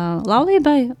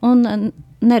laulībai un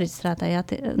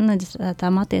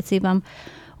nereģistrētām attiecībām.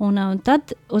 Un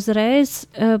tad uzreiz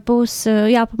būs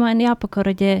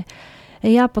jāpakoriģē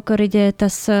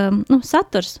tas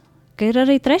saturs, ka ir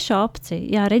arī trešā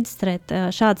opcija, reģistrēt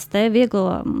šādas te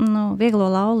vieglo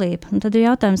laulību. Un tad ir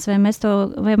jautājums, vai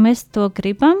mēs to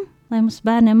gribam, lai mums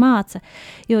bērniem māca.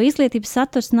 Jo izglītības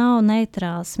saturs nav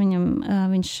neitrāls.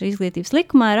 Viņš izglītības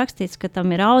likumā ir rakstīts, ka tam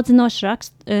ir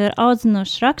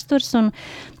audzinošs raksturs un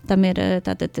tam ir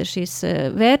tātad šīs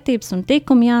vērtības un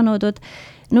tikumi jānodod.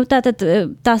 Tātad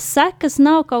tās sekas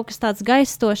nav kaut kas tāds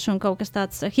gaistošs un kaut kas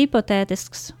tāds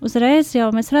hipotētisks. Uzreiz jau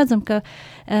mēs redzam, ka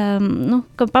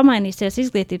pamainīsies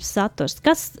izglītības saturs,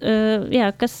 kas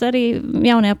arī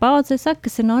jaunajā paudzē saka,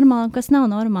 kas ir normāli un kas nav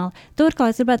normāli.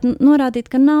 Turklāt gribētu norādīt,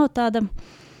 ka nav tāda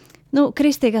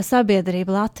kristīgā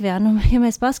sabiedrība Latvijā. Ja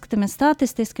mēs paskatāmies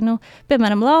statistiski,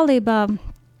 piemēram, laulības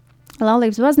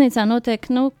baznīcā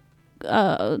notiek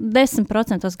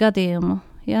 10% gadījumu.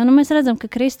 Ja, mēs redzam, ka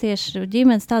kristiešu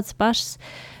ģimenes tādas pašas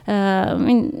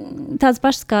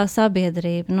kā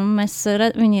sabiedrība.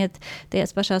 Viņi iet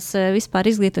tajās pašās vispār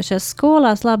izglītošās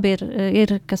skolās. Labi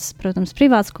ir kas, protams,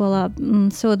 privātskolā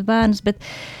sūta bērnus, bet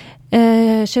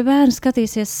šie bērni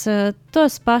skatīsies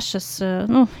tos pašus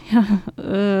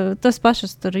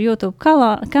tur YouTube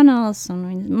kanālus, un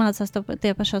viņi mācās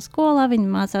tie pašā skolā, viņi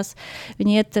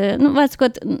iet,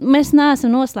 mēs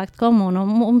neesam noslēgt komunu,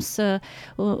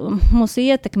 mūs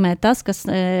ietekmē tas,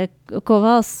 ko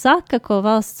valsts saka, ko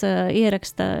valsts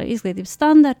ieraksta izglītības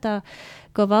standartā,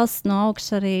 ko valsts no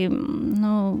augšas arī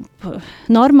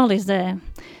normalizē.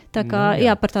 Tā kā,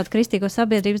 par tādu kristīgo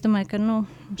sabiedrību, es domāju, ka,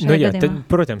 šajā gadījumā. Tad,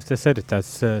 protams, tas arī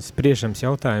tāds spriežams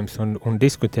jautājums un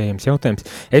diskutējams jautājums.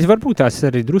 Es varbūt tās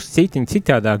arī drusku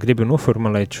citādā gribu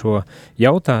noformulēt šo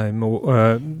jautājumu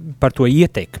par to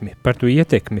ietekmi,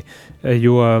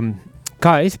 jo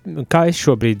kā es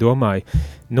šobrīd domāju,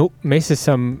 mēs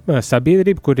esam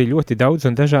sabiedrība, kur ir ļoti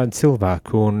daudz un dažādi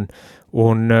cilvēki,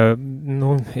 un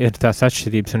ir tās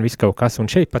atšķirības un viss kaut kas,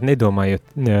 un šeit pat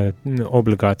nedomājot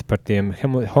obligāti par tiem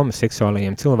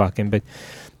homoseksuālajiem cilvēkiem, bet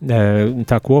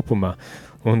tā kopumā.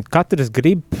 Un katrs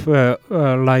grib,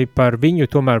 lai par viņu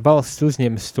tomēr valsts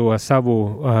uzņemas to savu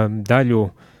daļu,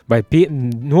 vai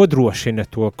nodrošina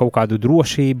to kaut kādu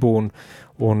drošību un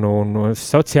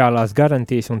sociālās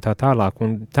garantijas un tā tālāk.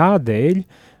 Un tādēļ,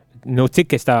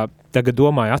 cik es tagad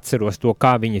domāju, atceros to,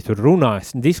 kā viņi tur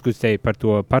runājas, diskutēja par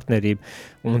to partnerību,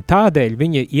 un tādēļ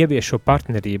viņi ievieš šo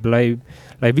partnerību,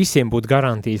 lai visiem būtu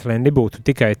garantijas, lai nebūtu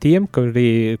tikai tiem,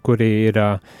 kuri ir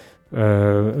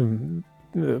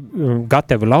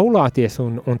gatavi laulāties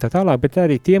un tā tālāk, bet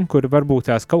arī tiem, kuri varbūt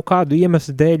tās kaut kādu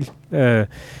iemeslu dēļ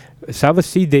savas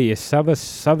idejas,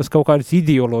 savas kaut kādas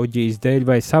ideoloģijas dēļ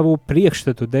vai savu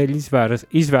priekšstatu dēļ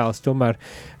izvēlas tomēr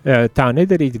tā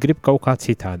nedarīt, grib kaut kā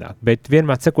citādāk. Bet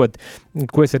vienmēr sakot,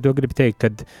 ko es ar to gribu teikt,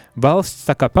 kad valsts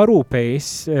tā kā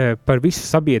parūpējas par visu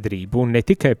sabiedrību un ne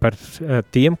tikai par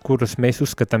tiem, kurus mēs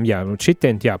uzskatām,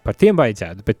 par tiem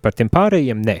vajadzētu, bet par tiem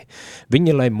pārējiem ne.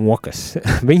 Viņi lai mokas,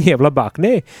 viņiem labāk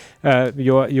ne,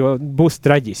 jo būs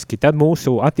traģiski, tad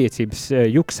mūsu attiecības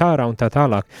juks ārā un tā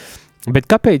tālāk. Bet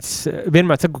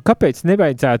vienmēr saku, kāpēc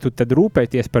nevajadzētu tad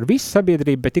rūpēties par visu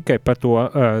sabiedrību, bet tikai par to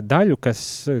daļu,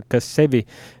 kas sevi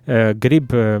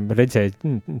grib redzēt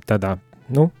tādā,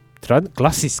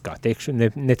 klasiskā, teikšu,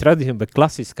 ne tradicionālā, bet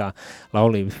klasiskā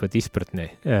laulības pat izpratnē,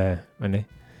 vai ne?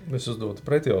 Es uzdotu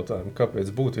pretjautājumu, kāpēc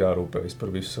būtu jārūpējas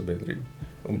par visu sabiedrību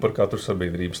un par katru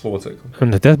sabiedrības locekli.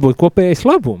 Un tas būtu kopējais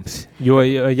labums, jo,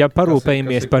 ja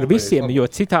parūpējamies par visiem, jo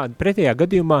citādi pretējā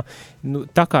gadījumā,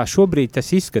 tā kā šobrīd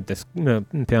tas izskatās,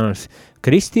 piemēram,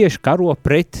 kristieši karo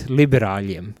pret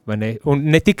liberāļiem, vai ne? Un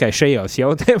ne tikai šajos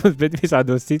jautājumos, bet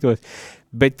visādos citos.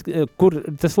 Bet kur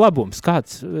tas labums?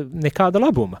 Nekāda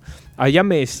labuma. Ja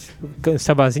mēs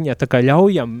savā ziņā tā kā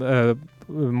ļaujam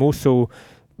mūsu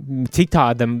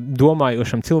citādam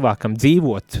domājošam cilvēkam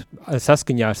dzīvot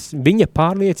saskaņā ar viņa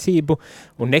pārliecību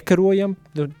un nekarojam,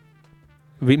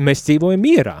 mēs dzīvojam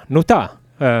mierā. Tā.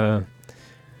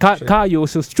 Kā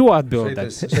jūs uz šo atbildat?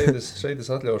 Šeit es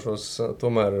atļaušos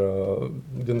tomēr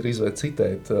gandrīz vai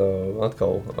citēt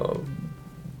atkal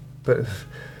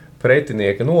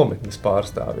pretinieka nometnes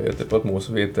pārstāvja, ja tepat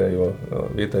mūsu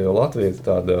vietējo latviešu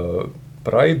tāda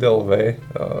Praide LV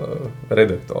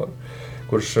redaktora,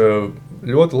 kurš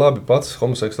ļoti labi pats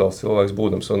homoseksuāls cilvēks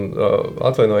būdams. Un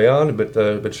atvaino Jāni,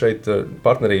 bet šeit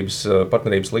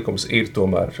partnerības likums ir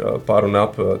tomēr pār un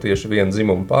ap tieši vienu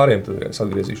dzimumu pāriem, tad es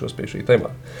atgriezīšos pie šī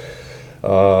temata.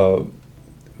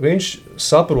 Viņš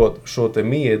saprot šo te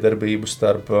miedarbību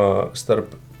starp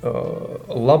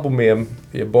labumiem,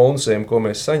 ja bonusiem, ko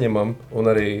mēs saņemam,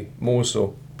 un arī mūsu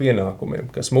pienākumiem,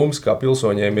 kas mums kā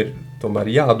pilsoņiem ir tomēr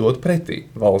jādod pretī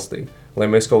valstī, lai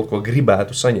mēs kaut ko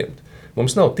gribētu saņemt.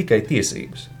 Mums nav tikai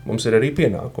tiesības, mums ir arī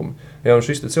pienākumi. Ja, un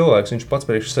šis te cilvēks, viņš pats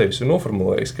priekš sevis ir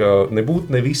noformulējis, ka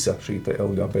nebūtu ne visa šī te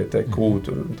LGBTQ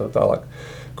un tā tālāk.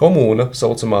 Komūna,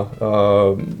 saucamā,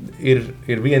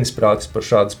 ir viensprātis par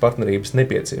šādas partnerības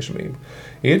nepieciešamību.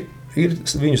 Ir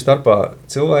viņu starpā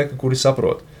cilvēki, kuri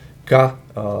saprot, ka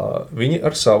viņi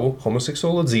ar savu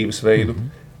homoseksuālo dzīvesveidu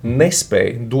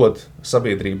nespēja dot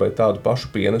sabiedrībai tādu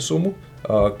pašu pienesumu,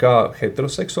 kā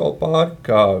heteroseksuāli pāri,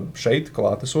 kā šeit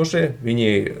klātesošie, viņi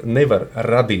nevar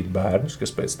radīt bērnus,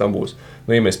 kas pēc tam būs,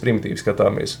 ja mēs primitīvi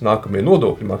skatāmies nākamie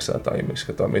nodokļu maksātāji, ja mēs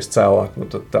skatāmies cēlāk,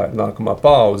 tad tā ir nākamā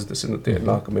pauze, tas ir tie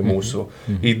nākamie mūsu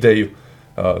ideju,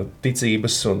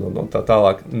 ticības un tā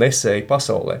tālāk nesēji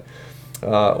pasaulē.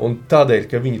 Un tādēļ,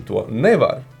 ka viņi to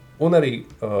nevar, un arī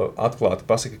atklāti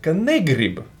pasaka, ka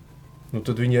negrib,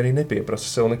 tad viņi arī nepieprasa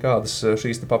sev nekādas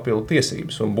šīs papildu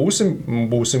tiesības. Un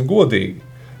būsim godīgi,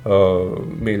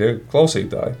 mīļie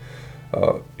klausītāji.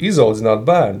 Izaudzināt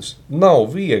bērnus nav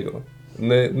viegli.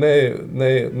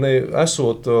 Ne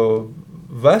esot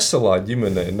veselā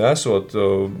ģimenē, ne esot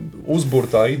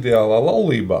uzburtā ideālā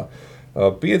laulībā.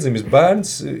 Piedzimis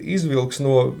bērns izvilks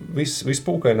no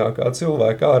vispūkainākā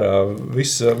cilvēka ārā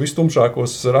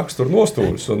vistumšākos raksturu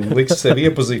nostūrus un liks sevi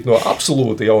iepazīt no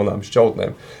absolūti jaunām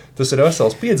šķautnēm. Tas ir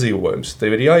vesels piedzīvojums.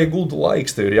 Tev ir jāiegulda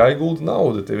laiks, tev ir jāiegulda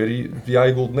nauda, tev ir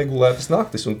jāiegulda negulētas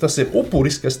naktis, un tas ir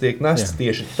upuris, kas tiek nests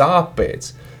tieši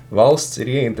tāpēc. Valsts ir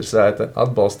ieinteresēta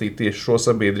atbalstīt tieši šo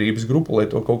sabiedrības grupu, lai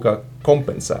to kaut kā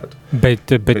kompensētu.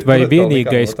 Bet vai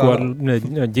vienīgais, ko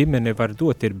ģimene var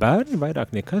dot, ir bērni,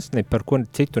 vairāk nekas, ne par ko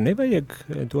citu nevajag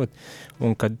dot?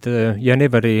 Un kad, ja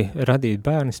nevari radīt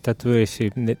bērnus, tad tu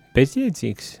esi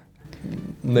bezjēdzīgs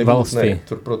valstī? Ne,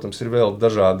 tur, protams, ir vēl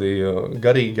dažādi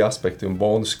garīgi aspekti un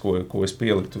bonusi, ko es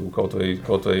pieliktu, kaut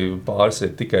vai pāris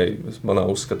ir tikai,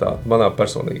 manā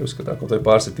personīgi uzskatā, kaut vai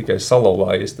pāris ir tikai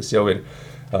salauzājies, tas jau ir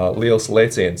liels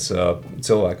lēciens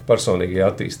cilvēka personīgajā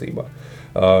attīstībā.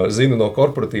 Zinu no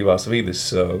korporatīvās vides,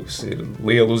 kas ir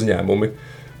lieli uzņēmumi,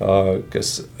 kas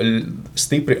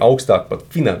stipri augstāk pat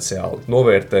finansiāli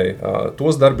novērtē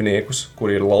tos darbiniekus,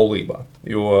 kuri ir laulībā.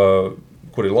 Jo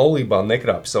kuri laulībā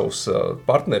nekrāp savus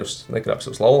partnerus, nekrāp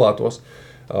savus laulātos,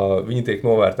 viņi tiek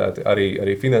novērtēti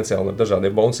arī finansiāli ar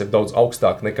dažādiem bonusiem daudz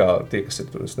augstāk nekā tie, kas ir,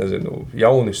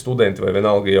 jauni studenti vai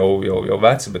vienalga jau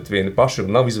veci, bet vieni paši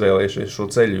nav izvēlējušies šo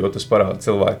ceļu, jo tas parāda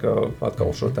cilvēka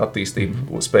atkal šo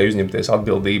attīstību, spēju uzņemties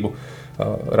atbildību,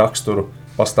 raksturu,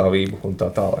 pastāvību un tā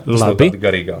tālāk. Tas nav tādi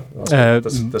garīgā.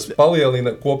 Tas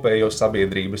palielina kopējo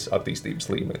sabiedrības attīstības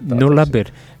līmeni. Labi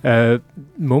ir.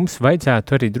 Mums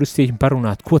vajadzētu arī drusciņi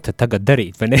parunāt, ko tad tagad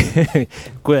darīt, vai ne?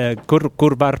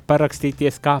 kur var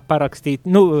parakstīties, kā parakstīt,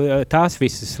 tās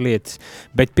visas lietas.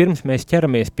 Bet pirms mēs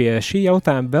ķeramies pie šī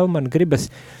jautājuma, vēl man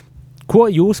gribas, ko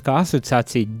jūs kā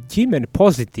asociācija ģimene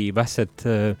pozitīvi esat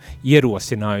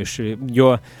ierosinājuši,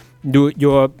 jo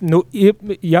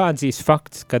jāatzīst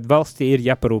fakts, ka valstī ir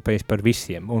jāparūpējas par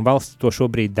visiem, un valsts to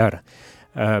šobrīd dara.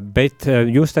 Bet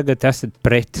jūs tagad esat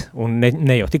pret, un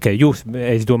ne jau tikai jūs,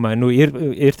 es domāju,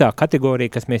 ir tā kategorija,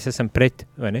 kas mēs esam pret,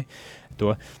 vai ne?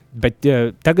 To. Bet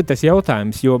tagad tas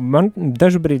jautājums, jo man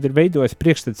dažbrīd ir veidojis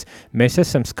priekšstats, mēs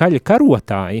esam skaļi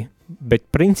karotāji, bet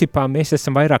principā mēs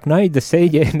esam vairāk naida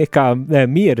sējēji nekā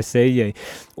miera sējēji.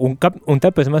 Un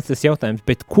tāpēc man tas jautājums,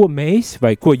 bet ko mēs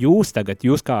vai ko jūs tagad,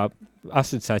 jūs kā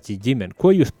asociācija ģimene,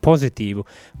 ko jūs pozitīvu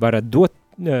varat dot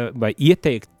vai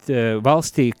ieteikt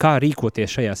valstī, kā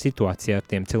rīkoties šajā situācijā ar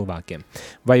tiem cilvēkiem?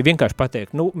 Vai vienkārši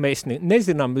pateikt, mēs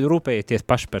nezinām, rūpējieties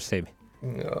paši par sevi?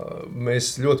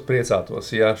 Mēs ļoti priecātos,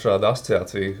 ja šāda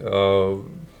asociācija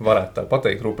varētu tā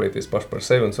pateikt, rūpēties paši par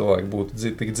sevi un cilvēki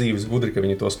būtu tik dzīves gudri, ka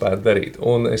viņi to spētu darīt.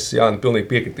 Un es, Jāni, pilnīgi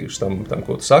piekritīšu tam,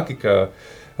 ko tu saki, ka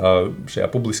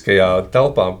šajā publiskajā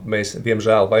telpā mēs,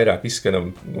 diemžēl, vairāk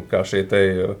izskanam kā šie te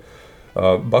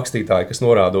bakstītāji, kas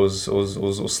norāda uz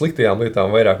sliktajām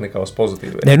lietām vairāk nekā uz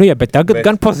pozitīviem. Nē, bet tagad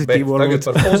gan pozitīvo. Tagad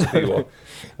par pozitīvo.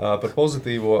 Par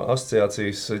pozitīvo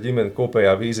asociācijas ģimeni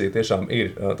kopējā vīzija tiešām ir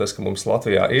tas, ka mums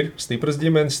Latvijā ir stipras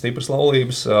ģimenes, stipras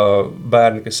laulības,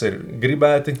 bērni, kas ir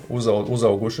gribēti,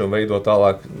 uzauguši un veido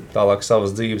tālāk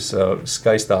savas dzīves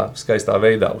skaistā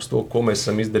veidā uz to, ko mēs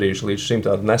esam izdarījuši līdz šim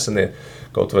tādi nesenie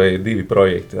kaut vai 2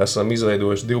 projekti. Esam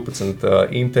izveidojuši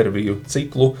 12 interviju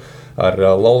ciklu ar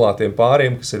laulātiem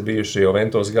pāriem, kas ir bijuši jau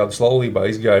 11 gadus laulībā,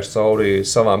 izgājuši cauri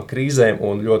savām krīzēm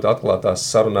un ļoti atklātās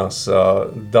sarunās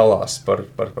dalās par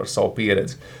savu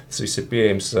pieredzi. Tas viss ir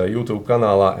pieejams YouTube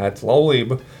kanālā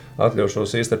 @laulība.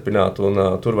 Atļaušos iestarpināt un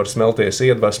tur var smelties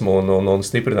iedvesmu un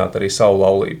stiprināt arī savu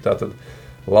laulību. Tātad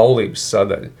laulības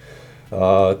sadaļa.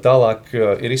 Tālāk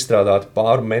ir izstrādāta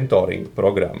pāru mentoringa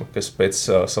programma, kas pēc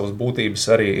savas būtības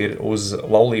arī ir uz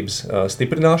laulības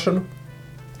stiprināšanu,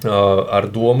 ar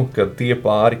domu, ka tie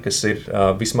pāri, kas ir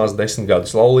vismaz 10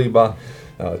 gadus laulībā,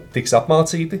 tiks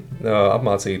apmācīti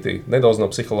nedaudz no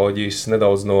psiholoģijas,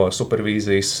 nedaudz no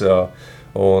supervīzijas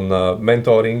un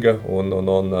mentoringa un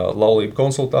laulību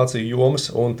konsultāciju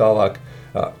jomas, un tālāk,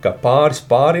 kā pāris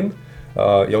pārim,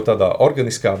 jau tādā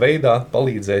organiskā veidā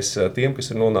palīdzēs tiem,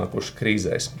 kas ir nonākuši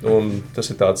krīzēs. Un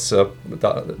tas ir tā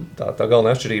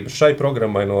galvenā atšķirība šai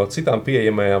programmai no citām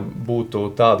pieejamajām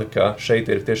būtu tāda, ka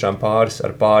šeit ir tiešām pāris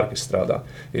ar pāri, kas strādā.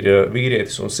 Ir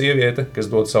vīrietis un sieviete,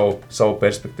 kas dod savu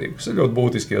perspektīvu. Tas ir ļoti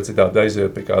būtiski, jo citādi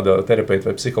aiziet pie kāda terapeita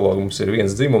vai psihologa, mums ir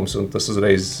viens dzimums, un tas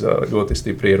uzreiz ļoti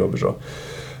stipri ierobežo.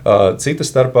 Cita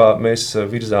starpā mēs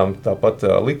virzām tāpat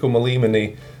likuma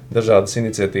līmenī dažādas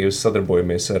iniciatīvas,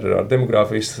 sadarbojamies ar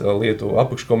demogrāfijas lietu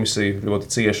apakškomisiju ļoti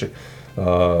cieši,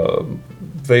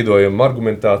 veidojam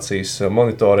argumentācijas,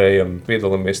 monitorējam,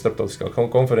 piedalāmies starptautiskā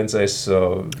konferencēs,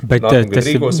 nākamgad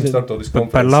rīkosim starptautisku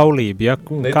konferenci. Par laulību, ja?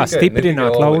 Kā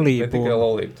stiprināt laulību? Ne tikai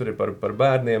laulību, tur ir par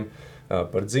bērniem,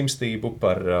 par dzimstību,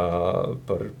 par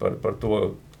to,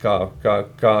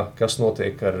 kas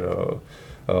notiek ar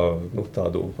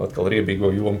tādu atkal riebīgo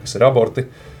jomu, kas ir aborti,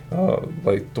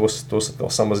 lai tos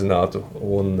atkal samazinātu,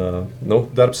 un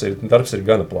darbs ir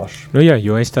gana plašs. Jā,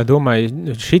 jo es tā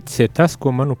domāju, šits ir tas,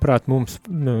 ko, manuprāt, jums,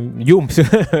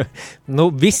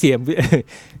 visiem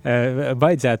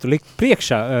vajadzētu likt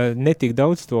priekšā, netik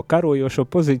daudz to karojošo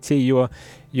pozīciju,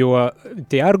 jo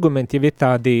tie argumenti jau ir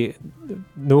tādi,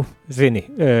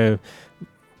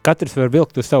 katrs var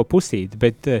vilkt uz savu pusīti,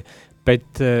 bet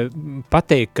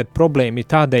pateikt, ka problēma ir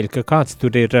tādēļ, ka kāds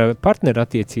tur ir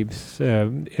partnerattiecības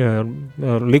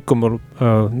likumu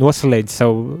noslēdz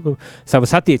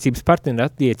savas attiecības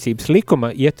partnerattiecības likuma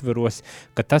ietveros,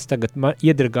 ka tas tagad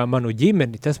iedragā manu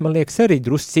ģimeni, tas man liekas arī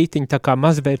druscītiņi tā kā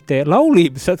mazvērtē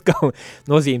laulības atkal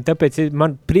nozīme. Tāpēc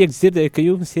man prieks dzirdēt, ka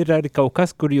jums ir arī kaut kas,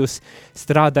 kur jūs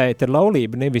strādājat ar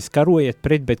laulību, nevis karojat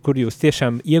pret, bet kur jūs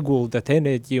tiešām ieguldat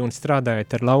enerģiju un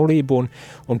strādājat ar laulību un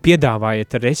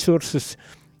piedāvājat resursus un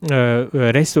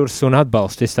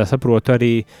atbalstu. Es tā saprotu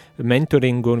arī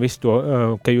mentoringu un visu to,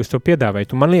 ka jūs to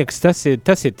piedāvājat. Un man liekas, tas ir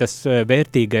tas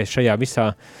vērtīgais šajā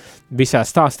visā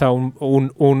stāstā un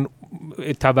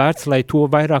tā vērts, lai to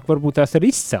vairāk varbūt tās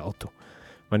arī izceltu.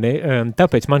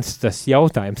 Tāpēc mans tas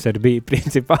jautājums arī bija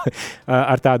principā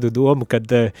ar tādu domu, kad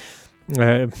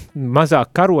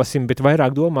mazāk karosim, bet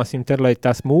vairāk domāsim, lai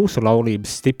tās mūsu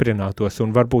laulības stiprinātos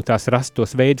un varbūt tās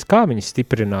rastos veidus, kā viņas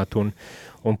stiprināt un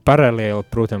paralēli,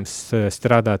 protams,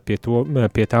 strādāt pie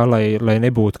tā, lai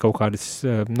nebūtu kaut kādas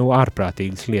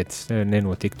ārprātīgas lietas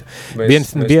nenotiktu.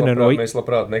 Mēs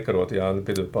labprāt nekarot,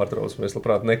 pārtrauc, mēs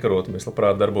labprāt nekarot, mēs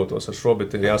labprāt darbotos ar šo,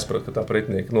 bet ir jāsaprot, ka tā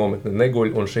pretinieka nometne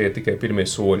neguļ, un šie ir tikai pirmie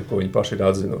soļi, ko viņi paši ir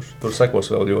atzinuši. Tur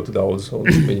sekos vēl ļoti daudz, un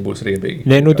viņi būs riebīgi.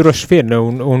 Droši vien,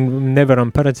 un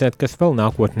nevaram paredzēt, kas vēl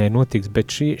nākotnē notiks,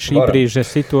 bet šī brīža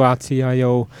situācijā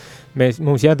jau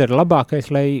mums jādara labākais,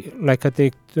 lai kā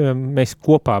teikt, mēs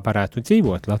kopā varētu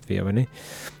dzīvot Latvijā, vai ne?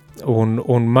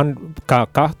 Un man, kā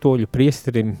katoļu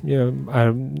priesterim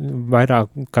ar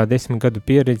vairāk kā 10 gadu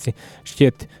pieredzi,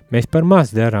 šķiet, mēs par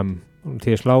maz darām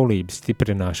tieši laulības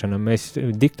stiprināšanu. Mēs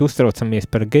dikti uztraucamies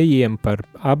par gejiem, par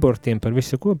abortiem, par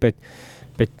visu ko, bet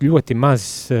ļoti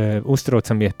maz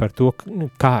uztraucamies par to,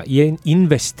 kā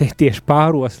investēt tieši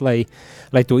pāros, lai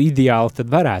to ideāli tad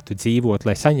varētu dzīvot,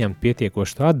 lai saņemtu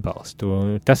pietiekošu to atbalstu.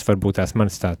 Tas varbūt tās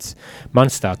mans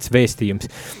tāds vēstījums.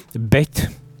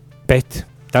 Bet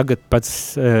tagad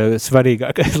pats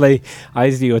svarīgākais, lai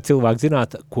aizjot cilvēku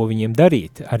zināt, ko viņiem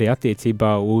darīt, arī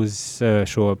attiecībā uz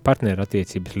šo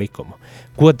partnerattiecības likumu.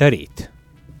 Ko darīt?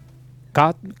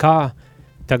 Kā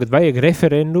tagad vajag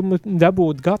referendumu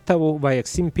dabūt gatavu, vajag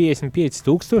 155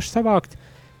 000 savākt,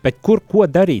 Bet ko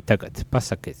darīt tagad?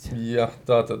 Pasakiet. Jā,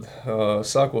 tātad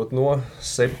sākot no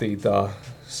 7.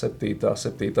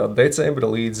 decembra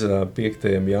līdz 5.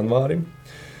 janvārim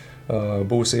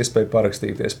būs iespēja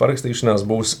parakstīties. Parakstīšanās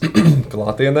būs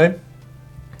klātienē.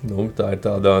 Tā ir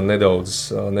tāda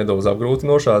nedaudz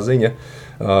apgrūtinošā ziņa,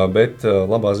 bet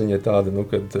labā ziņa ir tāda,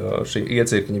 kad šī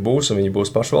iecirkņi būs un viņi būs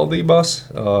pašvaldībās.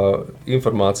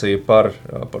 Informācija par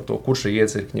to, kur šī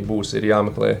iecirkņi būs, ir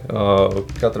jāmeklē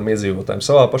katram iedzīvotājiem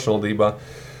savā pašvaldībā.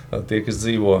 Tie, kas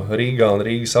dzīvo Rīgā un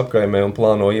Rīgas apkaimē un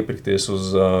plāno iepirkties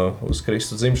uz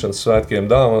Kristu dzimšanas svētkiem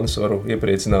dāvanas, varu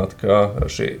iepriecināt, ka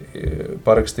šie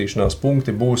parakstīšanās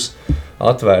punkti būs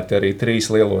atvērti arī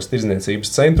 3 lielos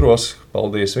tirdzniecības centros.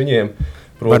 Paldies viņiem!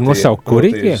 Var nosaukt,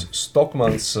 kuri tie?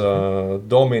 Stokmans,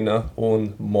 Domina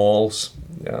un Mols.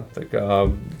 Jā, tā kā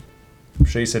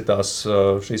šīs ir tās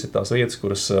vietas,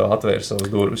 kuras atvērs savas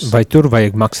durvis. Vai tur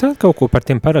vajag maksāt kaut ko par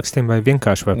tiem parakstiem, vai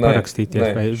vienkārši var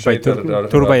parakstīties? Vai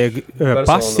tur vajag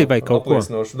pasi vai kaut ko?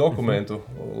 Apliecinošu dokumentu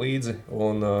līdzi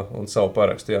un savu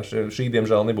parakstu. Jā, šī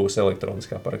diemžēl nebūs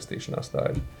elektroniskā parakstīšanās. Tā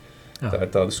ir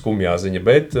tāda skumjā ziņa.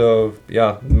 Bet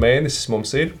jā, mēnesis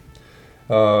mums ir.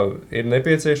 Ir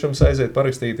nepieciešams aiziet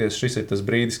parakstīties. Šis ir tas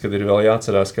brīdis, kad ir vēl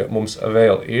jāatcerās, ka mums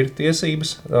vēl ir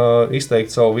tiesības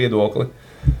izteikt savu viedokli.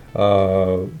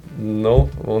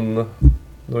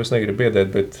 Es negribu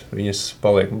biedēt, bet viņas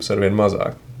paliek mums arvien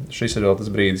mazāk. Šis ir vēl tas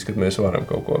brīdis, kad mēs varam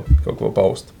kaut ko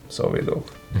paust savu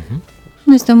viedokli.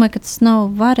 Es domāju, ka tas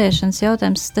nav varēšanas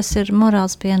jautājums, tas ir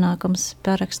morāls pienākums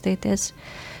parakstīties.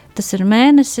 Tas ir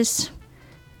mēnesis,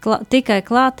 tikai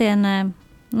klātienē,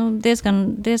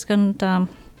 diezgan tā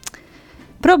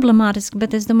problemātiski,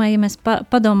 bet es domāju, ja mēs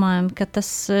padomājam, ka tas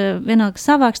vienalga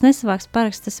savāks, nesavāks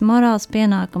paraksts, tas ir morāls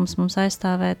pienākums mums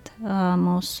aizstāvēt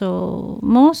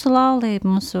mūsu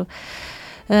laulību,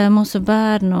 mūsu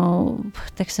bērnu,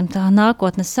 teiksim tā,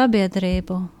 nākotnes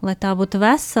sabiedrību, lai tā būtu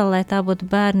vesela, lai tā būtu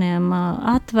bērniem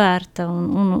atvērta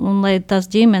un lai tās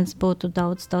ģimenes būtu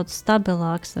daudz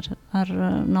stabilāks ar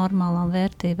normālām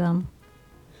vērtībām.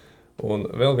 Un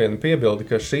vēl viena piebilde,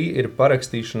 ka šī ir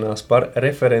parakstīšanās par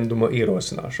referenduma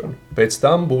ierosināšanu. Pēc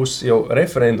tam būs jau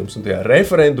referendums, un tajā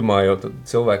referendumā jau tad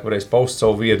cilvēki varēs paust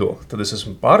savu viedokli. Tad es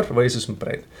esmu par vai es esmu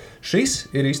pret.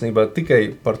 Šis ir īstenībā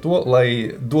tikai par to,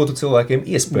 lai dotu cilvēkiem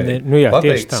iespēju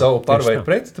pateikt savu par vai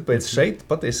pret, tāpēc šeit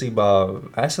patiesībā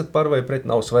esat par vai pret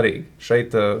nav svarīgi.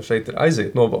 Šeit ir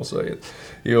aiziet, nobalsojiet.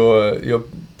 Jo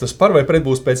tas par vai pret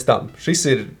būs pēc tam. Šis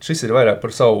ir vairāk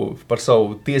par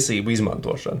savu tiesību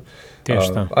izmantošanu.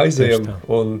 Aizējam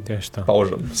un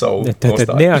paužam savu nostāju.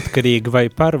 Tad neatkarīgi vai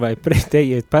par vai pret,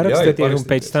 ejiet parakstieties un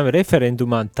pēc tam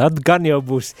referendumā, tad gan jau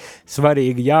būs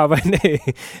svarīgi jā vai nē,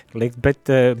 bet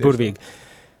burvīgi.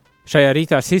 Šajā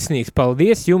rītā sirsnīgs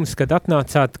paldies jums, kad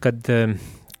atnācāt, kad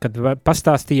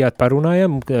pastāstījāt,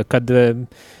 parunājam, kad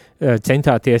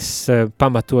centāties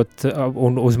pamatot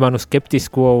un uz manu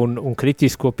skeptisko un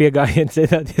kritisko piegājienu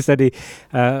centāties arī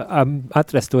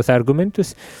atrast tos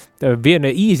argumentus. Viena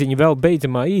īziņa, vēl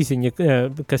beidzamā īziņa,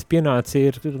 kas pienāca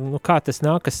ir, kā tas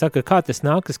nākas,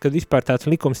 kad vispār tāds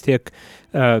likums tiek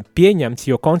pieņemts,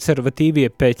 jo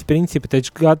konservatīvie pēc principa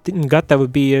taču gatavi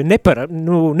bija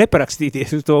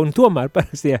neparakstīties uz to un tomēr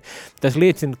parakstījā. Tas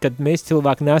liecina, ka mēs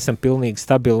cilvēki neesam pilnīgi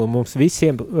stabili un mums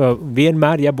visiem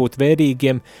vienmēr jābūt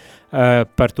vērīgiem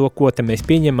par to, ko te mēs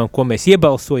pieņemam, ko mēs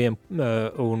iebalsojam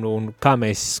un kā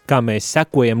mēs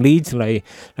sekojam līdzi, lai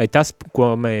tas,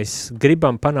 ko mēs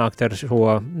gribam panākt ar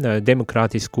šo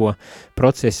demokrātisko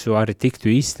procesu, arī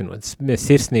tiktu īstenots.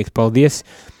 Sirsnīgs paldies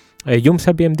jums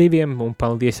abiem diviem un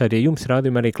paldies arī jums,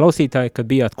 rādījumi arī klausītāji, kad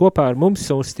bijāt kopā ar mums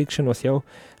uz tikšanos jau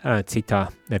citā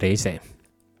reizē.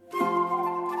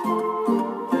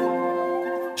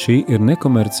 Šī ir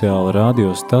nekomerciāla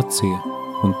radiostacija,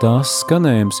 un tās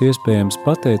skanējums iespējams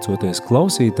pateicoties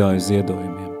klausītāju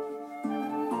ziedojumiem.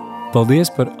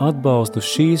 Paldies par atbalstu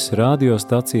šīs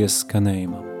radiostacijas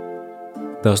skanējumam.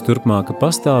 Tās turpmāka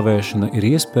pastāvēšana ir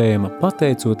iespējama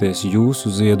pateicoties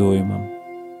jūsu ziedojumam.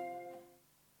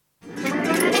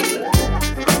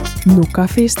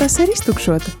 Kafijas tas ir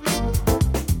iztukšota.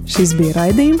 Šis bija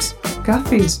raidījums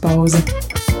Kafijas pauze.